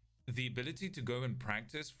 The ability to go and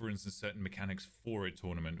practice, for instance, certain mechanics for a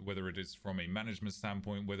tournament, whether it is from a management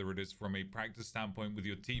standpoint, whether it is from a practice standpoint with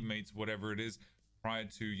your teammates, whatever it is, prior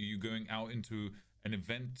to you going out into an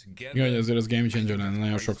event together. Igen, azért az game changer lenne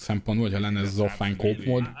nagyon sok szempontból, hogyha lenne ez az offline coop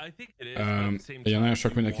mód. Ugye nagyon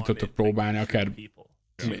sok mindenki tudtok próbálni, akár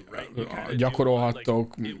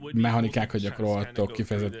gyakorolhattok, mechanikákat gyakorolhattok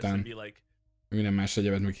kifejezetten, minden más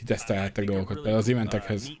egyébként meg kitesztelhettek dolgokat, például az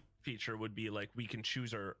eventekhez. Feature would be like we can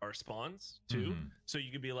choose our spawns too. So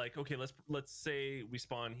you could be like, okay, let's say we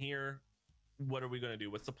spawn here. What are we going to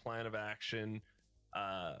do? What's the plan of action?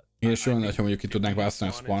 És jó lenne, ha mondjuk ki tudnánk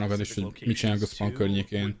választani a spawnokat, és hogy mit csinálunk a spawn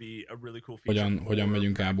környékén, hogyan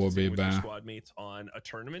megyünk A-ból B-be,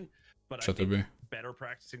 stb. Better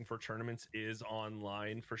practicing for tournaments is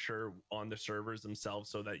online for sure on the servers themselves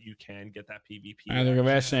so that you can get that PvP. Hát a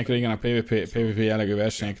versenyekre, igen, a PvP jellegű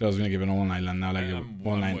versenyekre az mindenképpen online lenne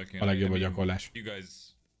a legjobb a gyakorlás. You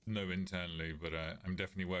guys know internally, but I'm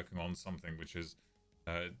definitely working on something which is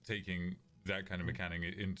taking that kind of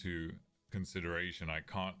mechanic into consideration. I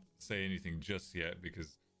can't say anything just yet because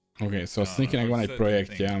Okay, szóval Sneakynek van egy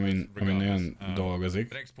projektje, amin nagyon dolgozik.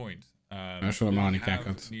 The next point. Hasonló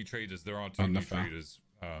mechanikákat adna fel.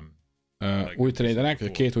 Új traderek,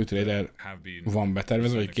 vagy két új trader van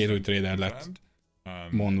betervezve, vagy két új trader lett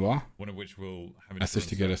mondva. Ezt is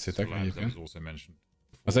ti kérdeztétek egyébként.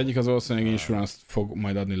 Az egyik az valószínűleg Insurance fog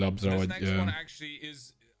majd adni Labsra, vagy...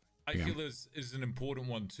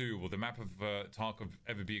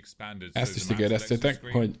 Ezt is ti kérdeztétek,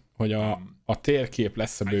 hogy a térkép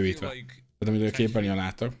lesz-e bővítve. Tehát amit a képernyőn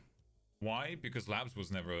látok. Why? Because Labs was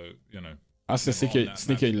never, Azt hiszik, hogy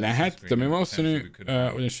Sneaky lehet, de mi valószínű,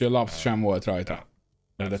 ugyanis a Labs sem volt rajta.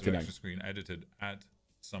 Eredetileg. Edited at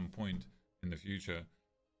some point in the future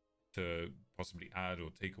to possibly add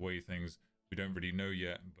or take away things. We don't really know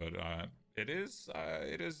yet, but it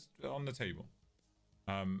is on the table.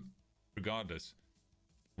 Regardless,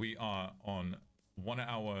 we are on 1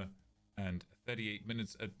 hour and 38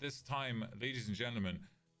 minutes at this time, ladies and gentlemen.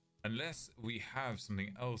 Unless we have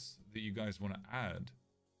something else that you guys want to add,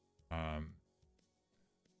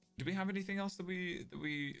 do we have anything else that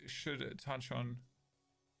we should touch on?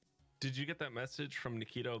 Did you get that message from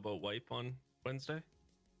Nikita about wipe on Wednesday?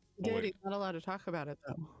 He's not allowed to talk about it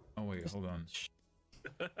though. Oh wait, hold on.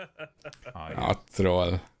 A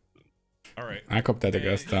troll. All right. Elkaptátok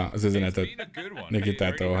ezt az üzenetet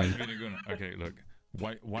Nikitától, hogy... Okay, look.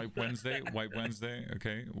 Wipe Wednesday,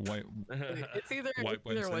 okay. It's either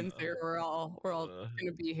Wednesday or we're all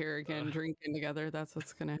gonna be here again drinking together. That's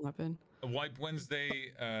what's gonna happen. Wipe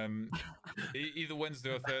Wednesday, either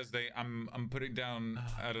Wednesday or Thursday. I'm putting down,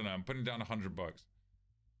 I don't know, I'm putting down $100. What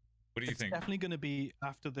do you think? It's definitely gonna be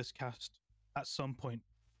after this cast at some point.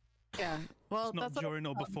 Yeah, well, it's not during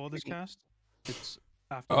or before this cast. It's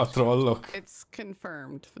after. A trollok. It's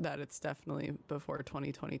confirmed that it's definitely before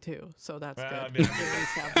 2022, so that's good. I mean,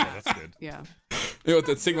 that's good. Yeah. Jó,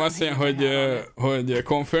 tehát Sigma azt mondja, hogy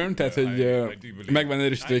confirm, tehát hogy megvan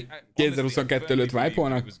erősítve, hogy 2022 előtt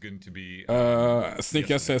wipe-olnak.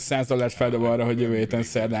 Sneaky azt mondja, $100 feldob arra, hogy jövő héten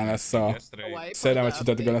szerdán lesz a... Szerdán vagy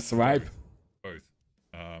csütörtökön lesz a wipe.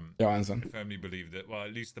 Ja, Anzon.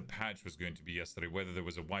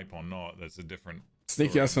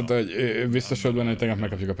 Sneaky azt mondta, hogy ő biztos volt benne, hogy tegnap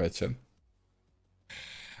megkapjuk a patchet.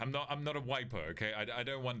 I'm not a wiper, okay? I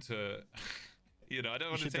don't want to... You know, I don't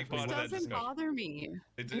want to take part in that discussion. It doesn't bother me.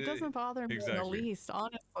 It doesn't bother me in the least,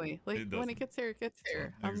 honestly. Like, when it gets here, it gets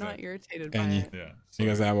here. I'm not irritated by it. Yeah.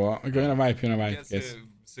 Igazából, amikor jön a wipe, jön a wipe.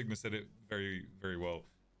 Sigma said it very, very well.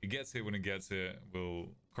 It gets here when it gets here. We'll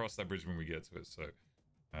cross that bridge when we get to it.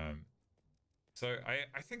 So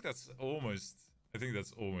I think that's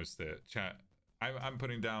almost it. Chat. I'm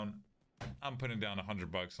putting down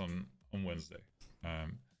 $100 on Wednesday.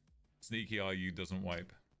 Sneaky RU doesn't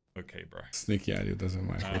wipe. Okay, bro. Sneaky RU doesn't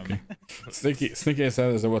wipe. Okay. Sneaky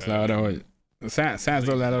 $100 volt le arra, hogy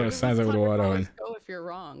 $100 arra, €100 arra, hogy... If you're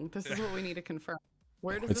wrong, this is what we need to confirm.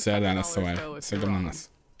 Where does hogy szerdán lesz a wipe. Szerintem nem lesz.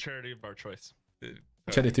 Charity of our choice.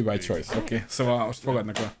 Charity by choice. Okay. Szóval most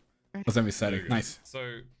fogadnak az emisszárik. Nice. So,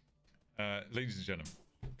 ladies and gentlemen,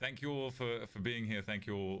 thank you all for being here. Thank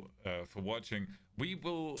you all for watching. We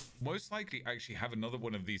will most likely actually have another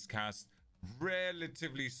one of these casts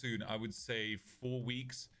relatively soon. I would say 4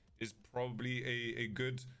 weeks is probably a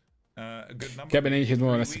good number. Kb. 4 hét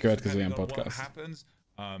múlva lesz a következő ilyen podcast.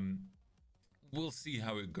 We'll see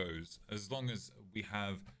how it goes. As long as we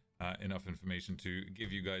have enough information to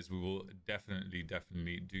give you guys, we will definitely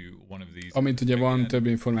do one of these. Amint ugye van több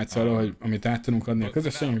információ arról, hogy amit át tudunk adni a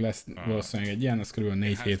közösségünk, lesz valószínűleg egy ilyen, az kb.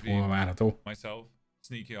 4 hét múlva várható. Myself,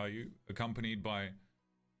 Sneaky RU, accompanied by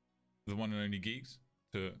the one and only Geeks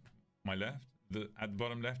to my left. At the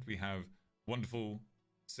bottom left we have wonderful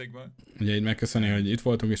Sigma. Ugye így megköszöni, hogy itt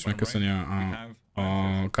voltunk, és megköszöni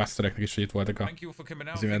a castereknek is, hogy itt voltak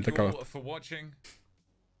az eventek alatt.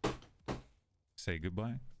 Say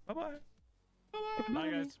goodbye. Bye-bye. Bye,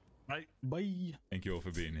 guys. Bye. Bye. Thank you all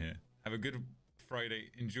for being here. Have a good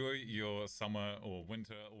Friday. Enjoy your summer or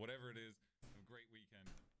winter or whatever it is. Have a great weekend.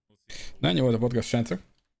 We'll see you. Na, ennyi volt a podcast, srácok.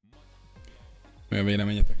 Mi a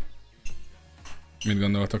véleményetek? Mit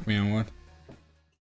gondoltok, milyen volt?